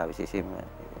සහ විශේෂයෙන්ම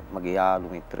මගේ යාළු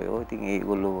මිත්‍රයෝ ඉතින්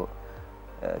ඒගොල්ලෝ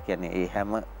කියන්නේ ඒ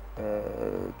හැම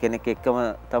කෙනෙක් එක්කම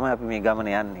තමයි අපි මේ ගමන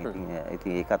යන්නේ.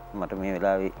 ඉතින් ඒකත් මට මේ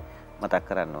වෙලාවේ මතක්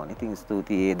කරන්න ඕනේ. ඉතින්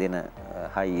ස්තුතියි ඒ දෙන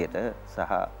හයියට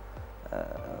සහ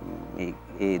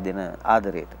ඒ දෙන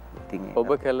ආදරයට. ඉතින් ඔබ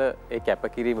කළ ඒ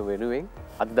කැපකිරීම වෙනුවෙන්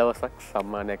අද දවසක්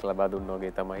සම්මානයක් ලබා දුන්නා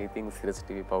වගේ තමයි ඉතින් සිරස්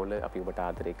ටීවී පවුල අපි ඔබට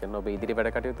ආදරය කරන ඔබ ඉදිරි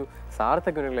වැඩ කටයුතු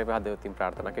සාර්ථක වෙන ලැබ හදවතින්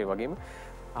ප්‍රාර්ථනා කරේ. වගේම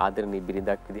ආදරණීය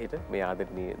බිරිඳක් විදිහට මේ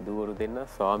ආදරණීය දුවරු දෙන්න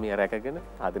ස්වාමියා රැකගෙන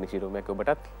ආදරණීය ශිරෝමයක්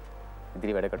ඔබටත්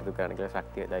ඉදිරි වැඩ කටයුතු කරන්න කියලා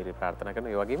ශක්තිය ධෛර්යය ප්‍රාර්ථනා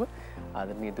කරනවා. ඒ වගේම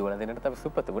ආදරණීය දුවලා දෙන්නට තමයි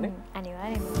සුපතමුනේ.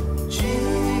 අනිවාර්යයෙන්ම.